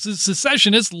self-proclaimed Texas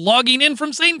secessionists logging in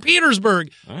from St.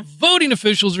 Petersburg. Voting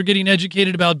officials are getting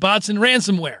educated about bots and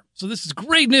ransomware. So this is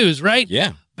great news, right?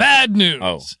 Yeah. Bad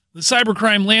news. The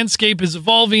cybercrime landscape is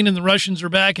evolving, and the Russians are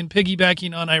back and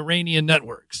piggybacking on Iranian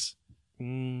networks. I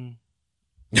mean,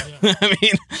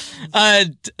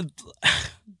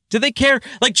 do they care?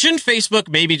 Like, shouldn't Facebook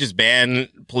maybe just ban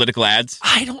political ads?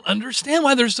 I don't understand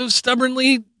why they're so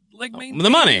stubbornly like the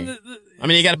money. I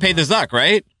mean, you got to pay the Zuck,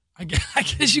 right? I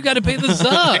guess you got to pay the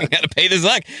Zuck. You got to pay the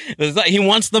Zuck. He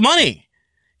wants the money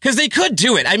because they could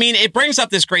do it. I mean, it brings up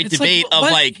this great debate of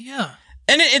like.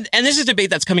 And this is a debate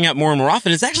that's coming out more and more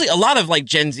often. It's actually a lot of like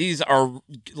Gen Zs are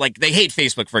like, they hate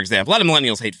Facebook, for example. A lot of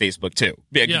millennials hate Facebook too,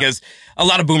 because a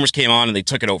lot of boomers came on and they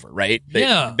took it over, right?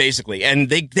 Basically. And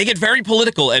they get very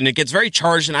political and it gets very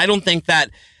charged. And I don't think that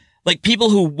like people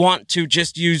who want to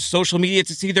just use social media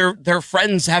to see their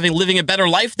friends living a better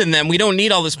life than them, we don't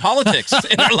need all this politics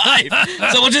in our life.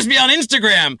 So we'll just be on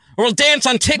Instagram or we'll dance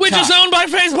on TikTok. Which is owned by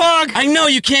Facebook. I know,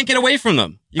 you can't get away from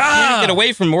them. You can't get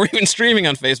away from them or even streaming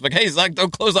on Facebook. Hey, Zuck,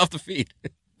 don't close off the feed.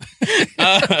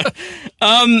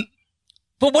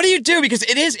 But what do you do? Because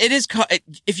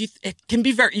it can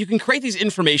be you can create these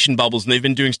information bubbles, and they've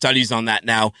been doing studies on that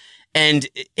now. And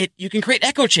you can create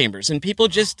echo chambers, and people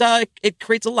just it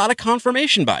creates a lot of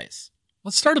confirmation bias.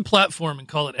 Let's start a platform and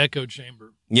call it Echo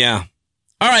Chamber. Yeah.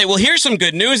 All right, well, here's some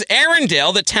good news.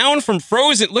 Arendelle, the town from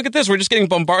Frozen. Look at this. We're just getting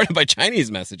bombarded by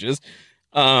Chinese messages.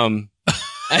 I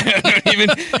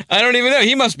don't even know.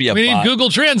 He must be a We bot. need Google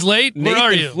Translate. Where Nathan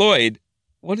are you? Floyd.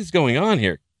 What is going on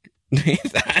here?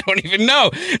 I don't even know.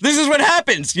 This is what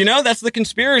happens. You know, that's the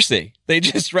conspiracy. They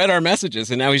just read our messages,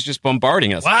 and now he's just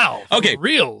bombarding us. Wow. for Okay.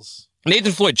 Reals.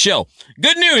 Nathan Floyd, chill.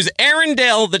 Good news.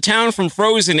 Arendelle, the town from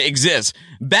Frozen, exists.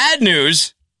 Bad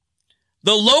news.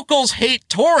 The locals hate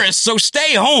tourists, so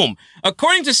stay home.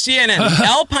 According to CNN, the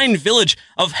Alpine village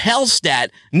of Hellstadt,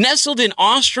 nestled in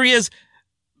Austria's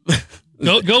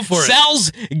Go for it.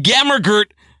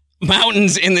 Salzkammergut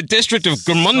Mountains in the district of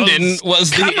Gmunden was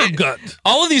Kammergut.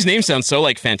 all of these names sound so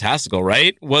like fantastical,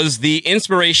 right? Was the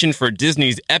inspiration for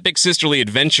Disney's epic sisterly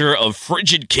adventure of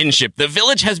frigid kinship. The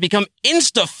village has become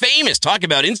Insta-famous. Talk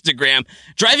about Instagram,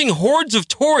 driving hordes of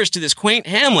tourists to this quaint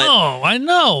hamlet. Oh, I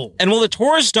know. And while the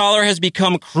tourist dollar has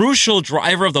become a crucial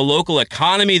driver of the local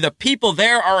economy, the people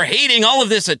there are hating all of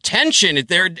this attention. And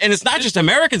it's not just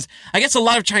Americans. I guess a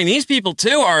lot of Chinese people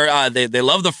too are. They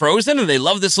love the Frozen and they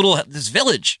love this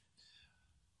village.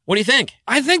 What do you think?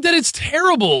 I think that it's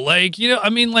terrible. Like, you know, I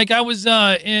mean, like I was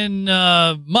in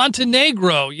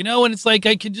Montenegro, you know, and it's like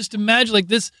I could just imagine like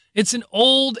this. It's an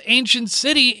old ancient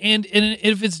city, and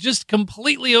if it's just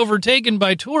completely overtaken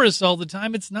by tourists all the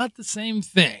time, it's not the same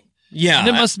thing. Yeah. And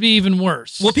it must be even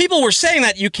worse. Well, people were saying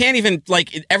that you can't even,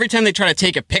 like, every time they try to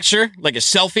take a picture, like a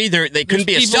selfie, they couldn't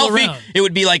be a people selfie. around. It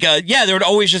would be like there would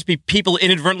always just be people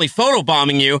inadvertently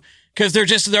photobombing you. Because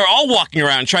they're all walking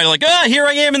around trying to like, here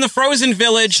I am in the Frozen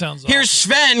village. Sounds Here's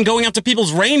awful. Sven going up to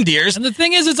people's reindeers. And the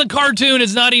thing is, it's a cartoon.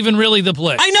 It's not even really the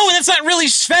place. I know, and that's not really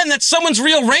Sven. That's someone's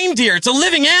real reindeer. It's a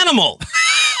living animal.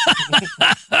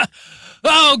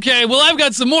 Okay, well, I've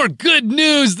got some more good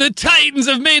news. The Titans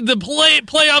have made the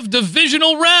playoff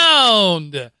divisional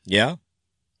round. Yeah.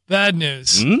 Bad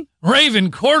news. Hmm? Raven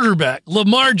quarterback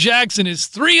Lamar Jackson is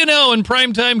 3-0 in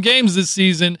primetime games this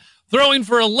season, throwing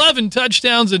for 11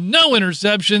 touchdowns and no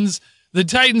interceptions. The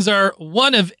Titans are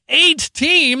one of 8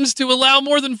 teams to allow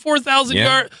more than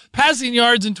 4,000 passing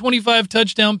yards and 25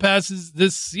 touchdown passes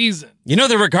this season. You know,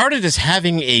 they're regarded as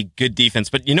having a good defense,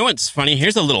 but you know what's funny?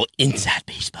 Here's a little inside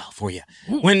baseball for you.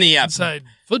 When the Inside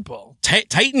football.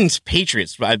 Titans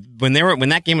Patriots, when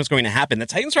that game was going to happen, the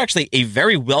Titans were actually a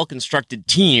very well constructed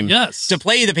team to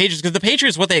play the Patriots, because the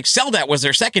Patriots, what they excelled at was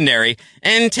their secondary.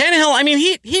 And Tannehill, I mean,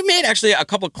 he made actually a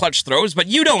couple of clutch throws, but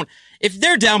you don't. If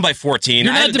they're down by 14,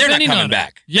 they're not coming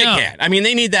back. Yeah. They can't. I mean,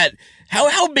 they need that.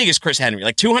 How big is Chris Henry?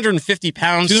 Like 250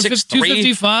 pounds, 6'3"?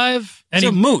 255. And He's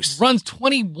a moose. Runs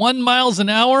 21 miles an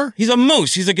hour. He's a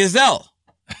moose. He's a gazelle.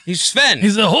 He's Sven.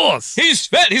 He's a horse. He's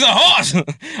Sven. He's a horse.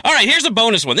 All right, here's a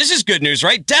bonus one. This is good news,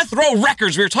 right? Death Row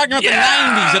Records. We were talking about the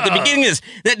 90s at the beginning of this.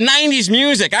 That 90s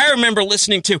music. I remember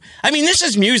listening to. I mean, this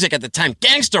is music at the time.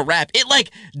 Gangsta rap. It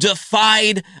like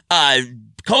defied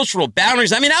cultural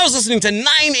boundaries. I mean, I was listening to 9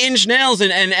 Inch Nails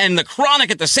and The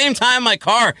Chronic at the same time in my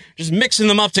car, just mixing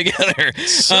them up together.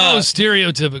 So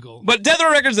stereotypical. But Death Row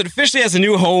Records that officially has a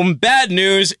new home. Bad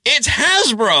news. It's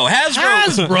Hasbro.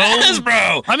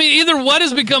 Hasbro. I mean, either what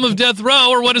has become of Death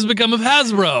Row or what has become of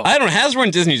Hasbro. I don't know. Hasbro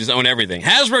and Disney just own everything.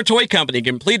 Hasbro Toy Company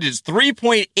completed its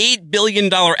 $3.8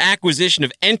 billion acquisition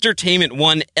of Entertainment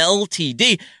One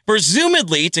Ltd.,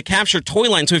 presumably to capture toy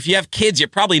line. So if you have kids, you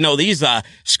probably know these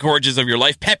scourges of your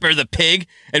life. Pepper the Pig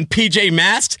and PJ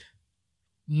Masks.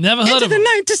 Never heard Into of the them.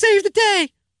 night to save the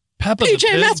day. Pepper the PJ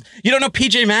Pig. Masks. You don't know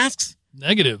PJ Masks?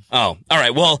 Negative. Oh, all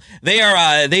right. Well, they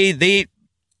are,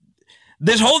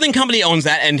 this holding company owns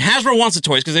that, and Hasbro wants the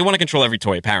toys because they want to control every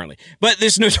toy, apparently. But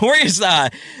this notorious,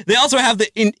 they also have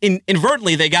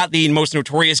inadvertently, they got the most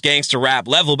notorious gangster rap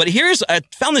level. But I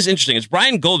found this interesting. It's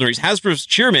Brian Goldner. He's Hasbro's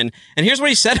chairman. And here's what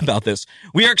he said about this.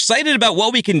 We are excited about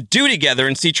what we can do together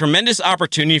and see tremendous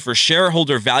opportunity for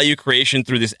shareholder value creation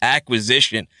through this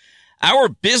acquisition. Our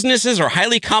businesses are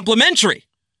highly complementary.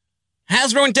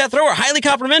 Hasbro and Death Row are highly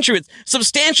complementary with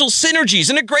substantial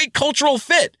synergies and a great cultural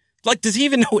fit. Like, does he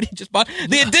even know what he just bought?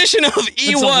 The addition of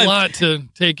E1. That's a lot to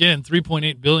take in.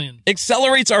 $3.8 billion.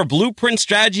 Accelerates our blueprint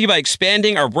strategy by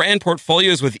expanding our brand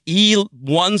portfolios with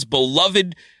E1's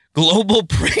beloved global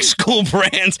preschool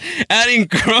brands, adding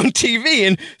grown TV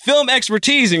and film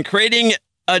expertise and creating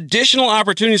additional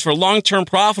opportunities for long-term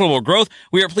profitable growth.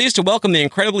 We are pleased to welcome the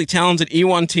incredibly talented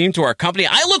E1 team to our company.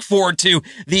 I look forward to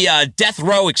the Death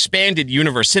Row expanded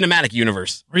universe, cinematic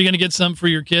universe. Are you going to get some for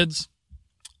your kids?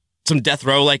 Some Death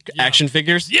Row action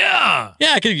figures? Yeah.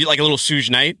 Yeah, I could get like a little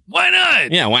Suge Knight. Why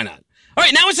not? Yeah, why not? All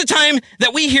right, now it's the time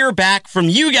that we hear back from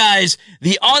you guys.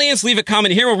 The audience, leave a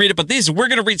comment here. We'll read it. But we're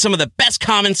going to read some of the best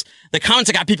comments, the comments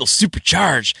that got people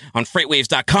supercharged on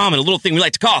freightwaves.com, and a little thing we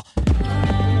like to call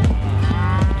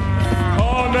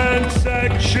comment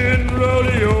section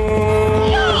rodeo.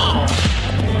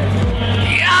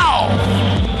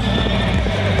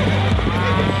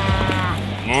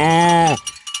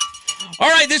 All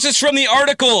right, this is from the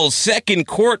article. Second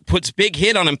Court puts big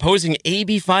hit on imposing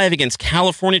AB5 against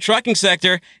California trucking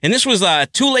sector. And this was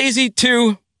too lazy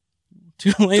to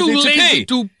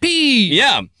pee.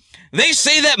 Yeah. They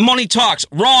say that money talks.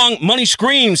 Wrong. Money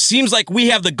screams. Seems like we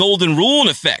have the golden rule in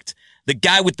effect. The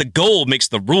guy with the gold makes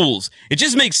the rules. It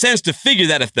just makes sense to figure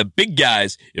that if the big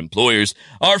guys, employers,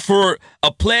 are for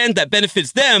a plan that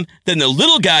benefits them, then the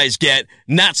little guys get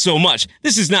not so much.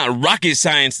 This is not rocket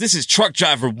science. This is truck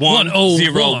driver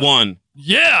 101.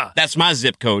 Yeah. That's my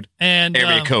zip code. And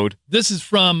area code. This is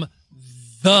from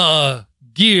the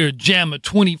Gear Jammer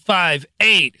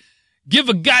 25-8. Give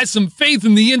a guy some faith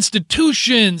in the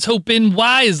institutions. Hope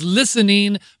NY is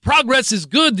listening. Progress is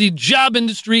good. The job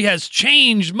industry has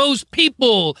changed. Most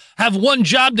people have one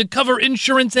job to cover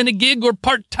insurance and a gig or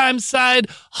part-time side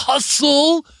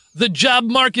hustle. The job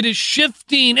market is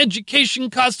shifting. Education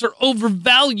costs are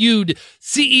overvalued.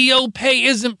 CEO pay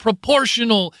isn't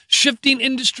proportional. Shifting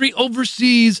industry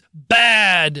overseas,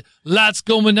 bad. Lots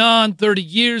going on, 30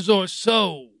 years or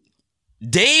so.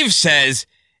 Dave says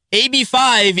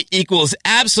AB5 equals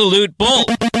absolute bull.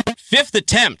 Fifth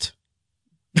attempt.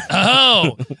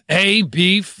 Oh,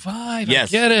 AB5. Yes.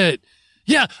 I get it.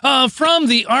 Yeah, from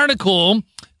the article,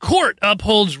 court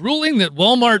upholds ruling that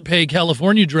Walmart pay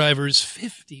California drivers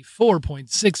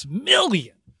 $54.6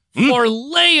 million for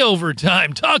layover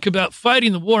time. Talk about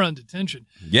fighting the war on detention.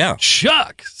 Yeah.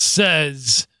 Chuck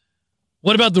says,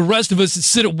 what about the rest of us that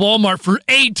sit at Walmart for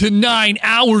 8 to 9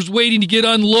 hours waiting to get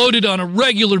unloaded on a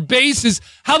regular basis?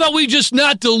 How about we just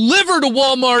not deliver to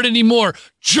Walmart anymore,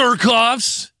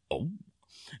 jerk-offs?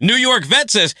 New York vet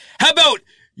says, how about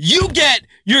you get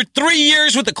your 3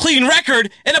 years with a clean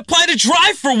record and apply to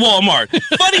drive for Walmart?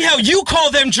 Funny how you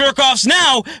call them jerk-offs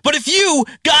now, but if you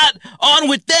got on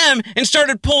with them and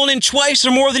started pulling in twice or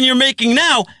more than you're making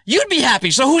now, you'd be happy.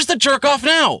 So who's the jerk-off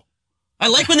now? I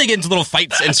like when they get into little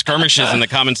fights and skirmishes in the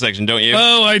comment section, don't you?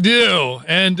 Oh, I do.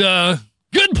 And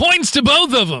good points to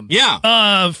both of them.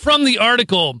 Yeah. From the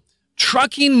article,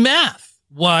 Trucking Math,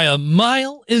 Why a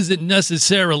Mile Isn't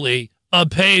Necessarily a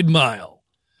Paid Mile.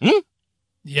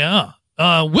 Yeah.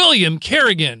 William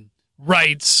Kerrigan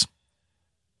writes,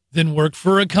 then work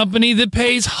for a company that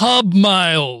pays hub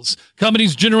miles.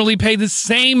 Companies generally pay the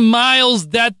same miles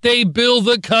that they bill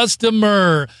the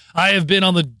customer. I have been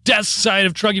on the desk side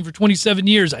of trucking for 27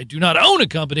 years. I do not own a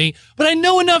company, but I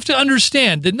know enough to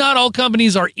understand that not all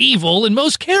companies are evil and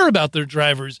most care about their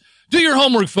drivers. Do your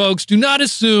homework, folks. Do not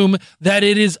assume that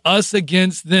it is us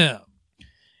against them.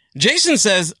 Jason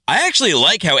says, I actually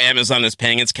like how Amazon is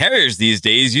paying its carriers these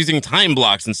days using time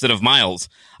blocks instead of miles.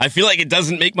 I feel like it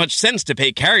doesn't make much sense to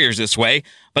pay carriers this way,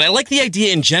 but I like the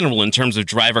idea in general in terms of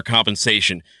driver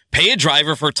compensation. Pay a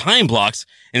driver for time blocks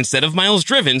instead of miles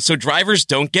driven so drivers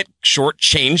don't get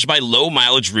shortchanged by low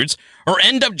mileage routes or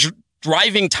end up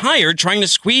driving tired trying to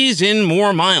squeeze in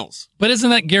more miles. But isn't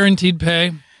that guaranteed pay?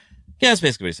 Yeah, that's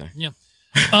basically what he's saying. Yeah.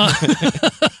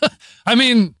 I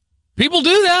mean, people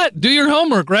do that. Do your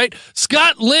homework, right?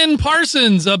 Scott Lynn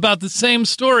Parsons, about the same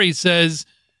story, says,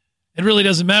 it really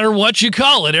doesn't matter what you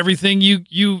call it. Everything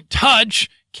you touch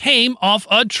came off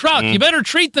a truck. You better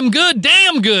treat them good,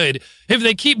 damn good. If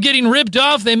they keep getting ripped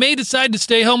off, they may decide to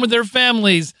stay home with their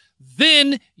families.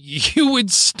 Then you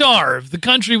would starve. The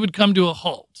country would come to a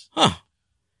halt. Huh.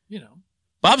 You know.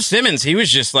 Bob Simmons, he was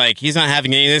just like, he's not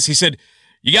having any of this. He said,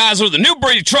 you guys are the new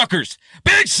breed of truckers.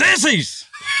 Big sissies.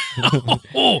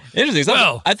 Interesting. So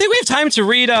Well, I think we have time to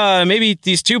read maybe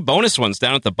these two bonus ones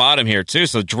down at the bottom here, too.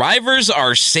 So drivers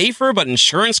are safer, but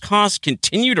insurance costs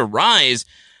continue to rise.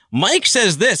 Mike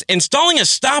says this, installing a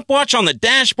stopwatch on the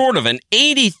dashboard of an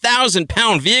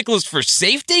 80,000-pound vehicle is for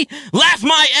safety? Laugh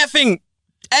my effing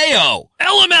AO.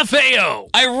 LMFAO.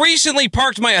 I recently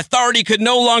parked my Authority, could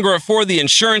no longer afford the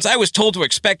insurance. I was told to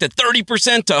expect a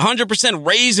 30% to 100%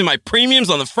 raise in my premiums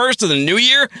on the first of the new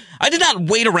year. I did not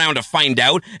wait around to find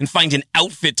out and find an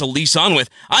outfit to lease on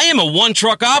with. I am a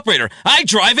one-truck operator. I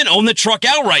drive and own the truck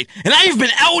outright. And I have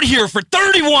been out here for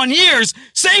 31 years,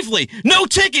 safely, no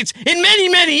tickets in many,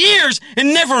 many years,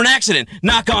 and never an accident.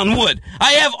 Knock on wood.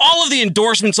 I have all of the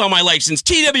endorsements on my license,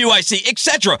 TWIC,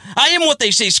 etc. I am what they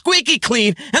say, squeaky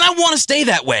clean, and I want to stay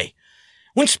that way.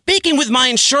 When speaking with my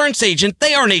insurance agent,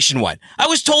 they are nationwide. I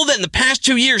was told that in the past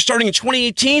 2 years, starting in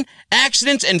 2018,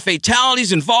 accidents and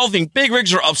fatalities involving big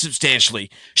rigs are up substantially.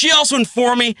 She also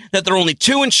informed me that there are only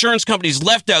 2 insurance companies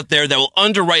left out there that will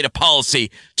underwrite a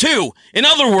policy. 2. In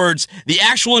other words, the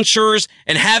actual insurers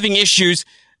and having issues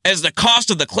as the cost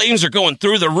of the claims are going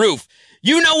through the roof.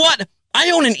 You know what? I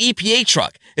own an EPA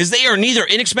truck, as they are neither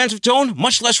inexpensive to own,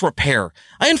 much less repair.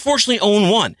 I unfortunately own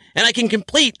one, and I can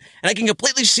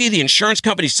completely see the insurance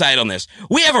company's side on this.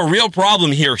 We have a real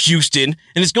problem here, Houston,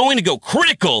 and it's going to go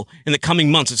critical in the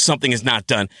coming months if something is not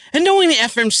done. And knowing the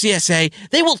FMCSA,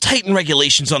 they will tighten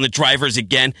regulations on the drivers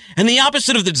again, and the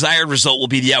opposite of the desired result will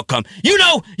be the outcome. You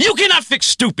know, you cannot fix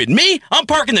stupid. Me, I'm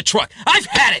parking the truck. I've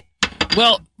had it.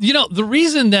 Well, the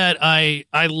reason that I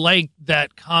like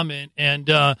that comment and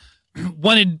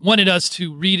wanted us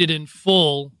to read it in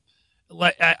full,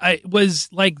 like I was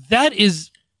like, that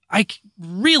is, I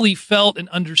really felt and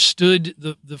understood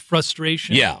the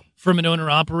frustration from an owner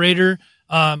operator.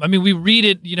 I mean, we read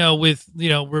it, with,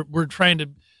 we're trying to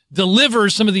deliver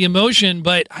some of the emotion,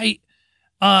 but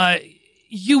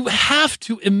you have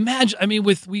to imagine, I mean,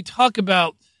 we talk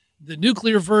about the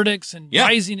nuclear verdicts and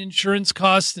rising insurance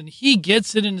costs, and he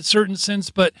gets it in a certain sense,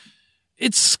 but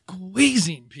it's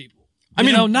squeezing people.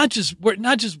 Not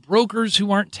just brokers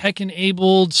who aren't tech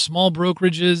enabled, small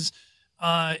brokerages.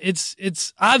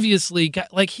 It's obviously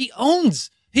like he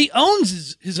owns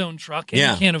his own truck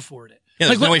and he can't afford it. Yeah,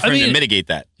 there's no way for him to mitigate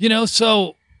that.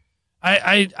 So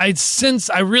I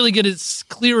really get a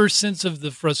clearer sense of the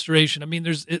frustration. I mean,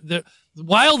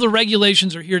 while the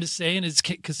regulations are here to stay, and as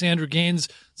Cassandra Gaines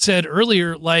said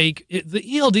earlier,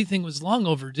 the ELD thing was long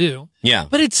overdue. Yeah,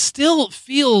 but it still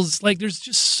feels like there's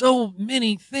just so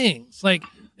many things. Like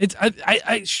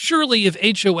I surely if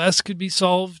HOS could be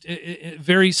solved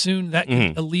very soon, that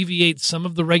could alleviate some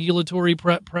of the regulatory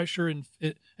pressure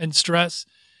and stress.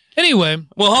 Anyway.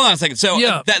 Well, hold on a second. So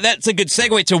that's a good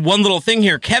segue to one little thing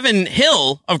here. Kevin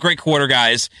Hill of Great Quarter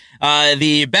Guys,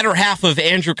 the better half of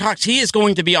Andrew Cox, he is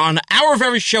going to be on our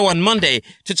very show on Monday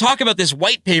to talk about this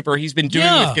white paper he's been doing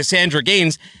with Cassandra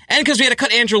Gaines. And because we had to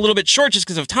cut Andrew a little bit short just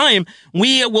because of time,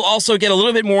 we will also get a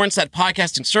little bit more into that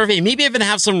podcasting survey, maybe even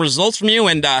have some results from you.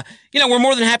 And, we're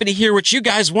more than happy to hear what you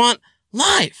guys want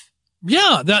live.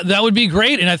 Yeah, that would be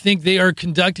great. And I think they are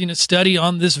conducting a study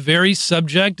on this very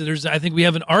subject. I think we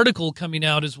have an article coming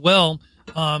out as well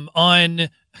on,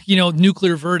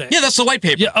 nuclear verdict. Yeah, that's the white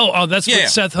paper. Yeah. That's what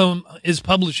Seth Home is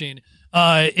publishing.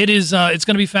 It's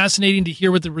going to be fascinating to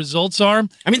hear what the results are.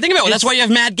 I mean, think about it. That's why you have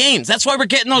Mad Gaines. That's why we're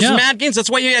getting those Mad Gaines. That's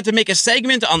why you had to make a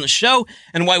segment on the show,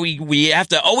 and why we have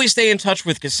to always stay in touch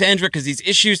with Cassandra, because these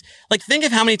issues, think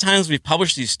of how many times we've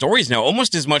published these stories now,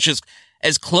 almost as much as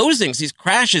closings, these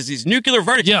crashes, these nuclear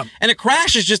verdicts. Yeah. And a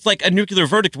crash is just like a nuclear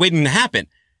verdict waiting to happen.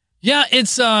 Yeah,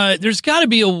 it's there's got to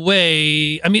be a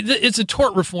way. I mean, it's a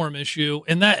tort reform issue,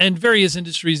 and various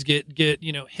industries get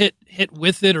hit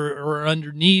with it or are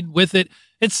under need with it.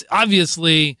 It's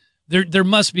obviously there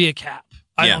must be a cap.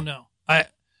 I don't know.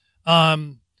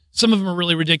 Some of them are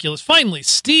really ridiculous. Finally,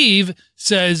 Steve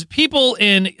says people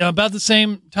in about the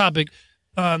same topic.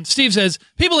 Steve says,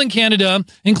 people in Canada,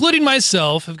 including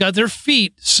myself, have got their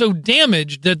feet so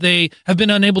damaged that they have been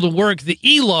unable to work. The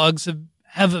e-logs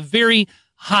have a very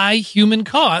high human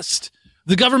cost.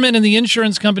 The government and the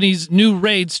insurance companies' new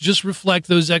rates just reflect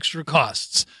those extra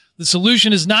costs. The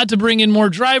solution is not to bring in more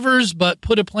drivers, but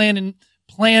put a plan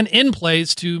in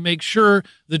place to make sure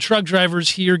the truck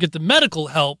drivers here get the medical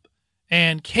help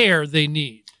and care they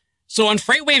need. So on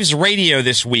FreightWaves Radio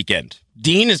this weekend,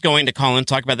 Dean is going to call and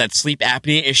talk about that sleep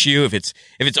apnea issue. If it's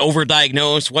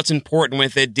overdiagnosed, what's important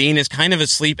with it. Dean is kind of a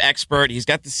sleep expert. He's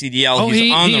got the CDL.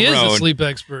 He's on the road. He is a sleep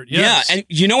expert. Yes. Yeah, and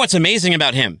you know what's amazing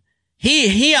about him? He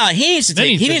needs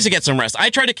to get some rest. I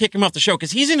tried to kick him off the show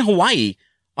because he's in Hawaii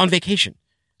on vacation,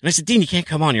 and I said, Dean, you can't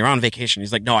come on. You're on vacation.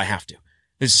 He's like, no, I have to.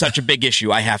 This is such a big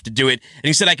issue. I have to do it. And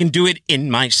he said, I can do it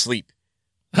in my sleep.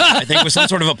 I think it was some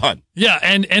sort of a pun. Yeah,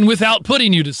 and without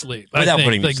putting you to sleep.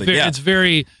 Putting you to sleep. It's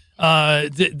very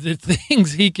the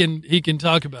things he can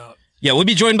talk about. Yeah, we'll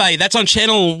be joined by, that's on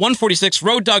channel 146,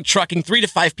 Road Dog Trucking, 3 to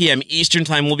 5 p.m. Eastern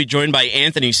Time. We'll be joined by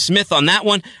Anthony Smith on that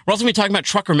one. We're also going to be talking about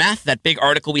Trucker Math, that big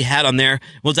article we had on there.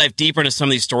 We'll dive deeper into some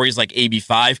of these stories like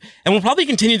AB5. And we'll probably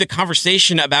continue the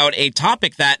conversation about a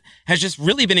topic that has just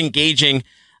really been engaging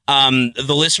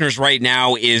the listeners right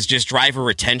now, is just driver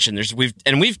retention.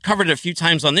 We've covered it a few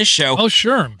times on this show. Oh,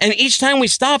 sure. And each time we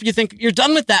stop, you think you're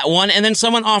done with that one, and then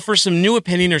someone offers some new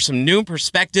opinion or some new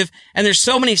perspective. And there's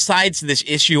so many sides to this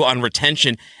issue on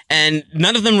retention, and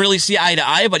none of them really see eye to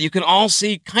eye, but you can all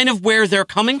see kind of where they're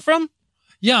coming from.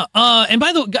 Yeah. And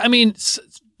by the way, I mean,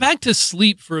 back to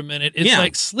sleep for a minute. It's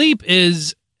like sleep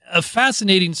is a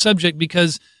fascinating subject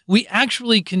because we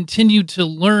actually continue to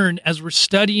learn as we're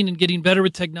studying and getting better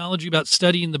with technology about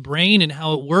studying the brain and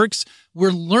how it works.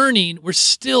 We're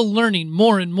still learning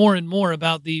more and more and more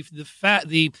about the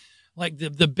like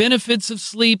the benefits of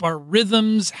sleep, our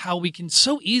rhythms, how we can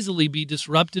so easily be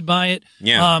disrupted by it.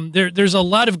 Yeah. There's a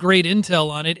lot of great intel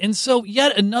on it. And so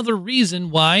yet another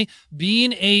reason why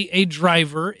being a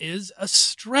driver is a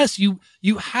stress. You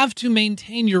have to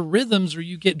maintain your rhythms or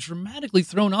you get dramatically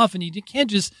thrown off and you can't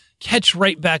just catch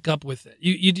right back up with it.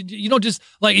 You don't just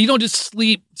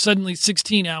sleep suddenly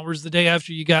 16 hours the day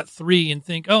after you got 3 and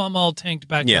think, oh, I'm all tanked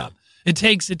back up. It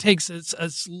takes a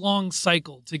long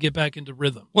cycle to get back into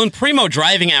rhythm. Well, in primo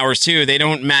driving hours too, they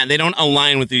don't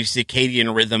align with the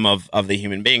circadian rhythm of the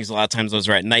human beings. A lot of times those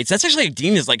are at nights. That's actually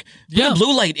genius. Like put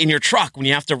blue light in your truck when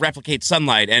you have to replicate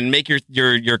sunlight, and make your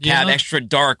cab extra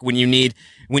dark when you need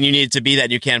it to be that.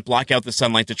 You can't block out the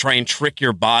sunlight to try and trick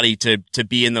your body to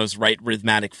be in those right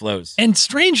rhythmic flows. And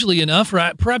strangely enough,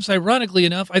 or perhaps ironically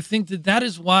enough, I think that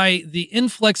is why the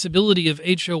inflexibility of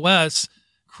HOS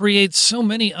creates so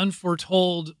many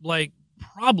unforetold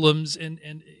problems and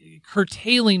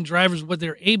curtailing drivers what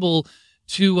they're able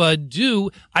to do.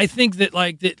 I think that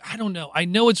I don't know. I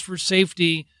know it's for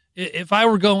safety. If I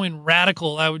were going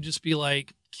radical, I would just be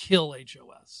like, kill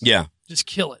HOS. Yeah, just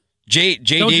kill it.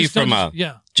 JD from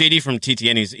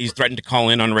TTN, he's threatened to call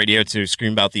in on radio to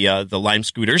scream about the Lime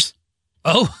scooters.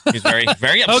 Oh, he's very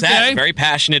upset, okay. Very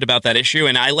passionate about that issue,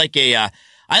 and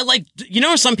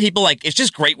some people, it's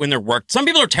just great when they're worked. Some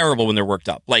people are terrible when they're worked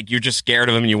up. Like, you're just scared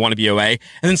of them and you want to be away.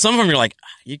 And then some of them, you're like,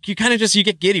 you kind of you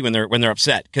get giddy when they're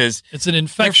upset because it's an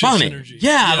infectious energy.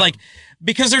 Yeah,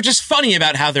 because they're just funny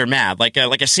about how they're mad, like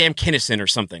a Sam Kinison or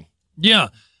something. Yeah.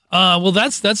 Well,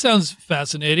 that sounds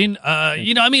fascinating.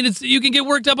 You can get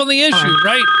worked up on the issue,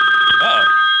 right? Oh,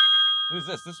 who's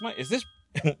this? Is this?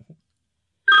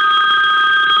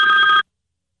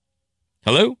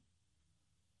 Hello?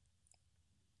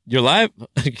 You're live?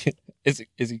 Is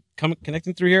he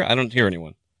connecting through here? I don't hear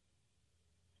anyone.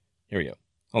 Here we go.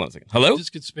 Hold on a second. Hello?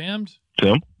 Just get spammed?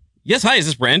 Tim? Yes, hi. Is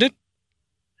this Brandon?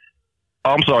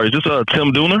 Oh, I'm sorry. Is this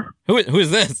Tim Dooner? Who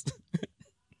is this?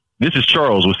 This is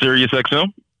Charles with SiriusXM.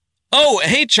 Oh,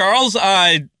 hey, Charles.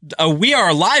 We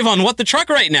are live on What the Truck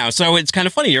right now, so it's kind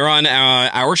of funny. You're on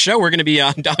our show. We're going to be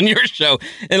on your show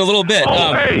in a little bit.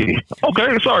 Hey.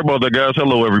 Okay. Sorry about that, guys.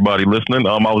 Hello, everybody listening.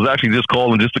 I was actually just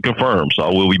calling just to confirm, so I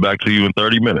will be back to you in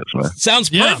 30 minutes, man. Sounds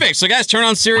perfect. So, guys, turn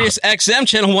on SiriusXM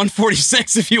channel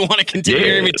 146 if you want to continue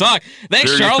hearing me talk.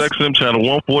 Thanks, Charles. SiriusXM channel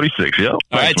 146, yeah. All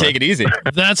right, take it easy.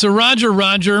 That's a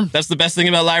Roger. That's the best thing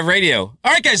about live radio.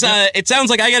 All right, guys, it sounds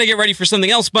like I got to get ready for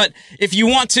something else, but if you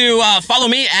want to follow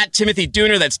me at Timothy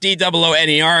Dooner, that's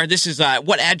DOONER. This is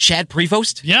what ad Chad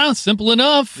Prevost. Yeah, simple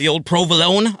enough. The old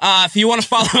provolone. If you want to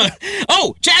follow,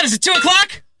 oh, Chad, is it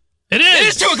 2:00? It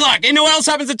is. It is 2:00. You know what else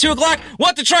happens at 2:00?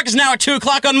 What the Truck is now at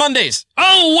 2:00 on Mondays.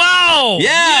 Oh wow!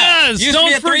 Yeah. Yes. Used Don't to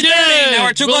be at forget. 3:30. Now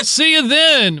at 2:00. We'll see you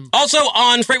then. Also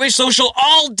on Freightways Social,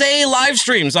 all day live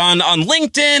streams on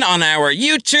LinkedIn, on our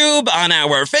YouTube, on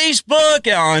our Facebook,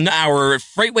 on our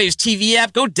Freightways TV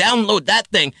app. Go download that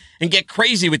thing and get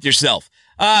crazy with yourself.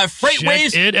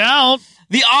 Freightways. Check it out.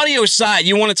 The audio side,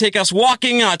 you want to take us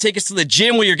walking, take us to the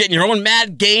gym where you're getting your own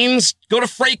mad gains, go to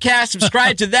Freightcast,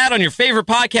 subscribe to that on your favorite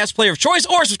podcast player of choice,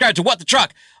 or subscribe to What the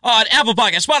Truck on Apple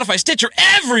Podcasts, Spotify, Stitcher,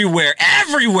 everywhere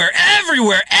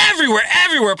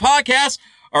podcasts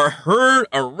are heard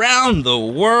around the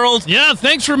world. Yeah,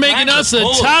 thanks for making us a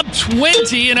top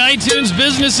 20 in iTunes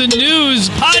Business and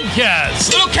News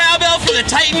podcast. Little cowbell for the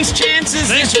Titans' chances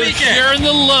Thanks this for weekend. sharing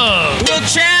the love. Will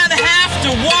Chad have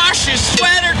to wash his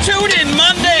sweater? Tune in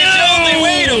Monday. It's the only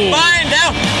way to find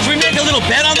out. Should we make a little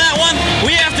bet on that one?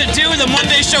 We have to do the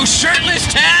Monday show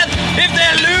shirtless, Chad, if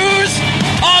they lose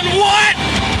on what?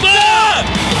 The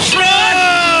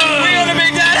Truck! We're going to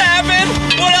make that happen.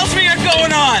 What else we got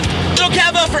going on? Little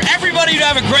cowbell for everybody to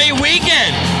have a great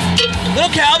weekend. Little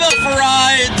cowbell for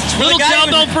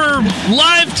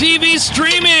live TV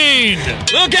streaming.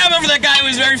 Little cowbell for that guy who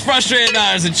was very frustrated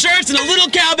about his insurance, and a little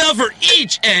cowbell for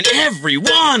each and every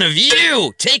one of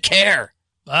you. Take care.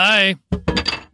 Bye.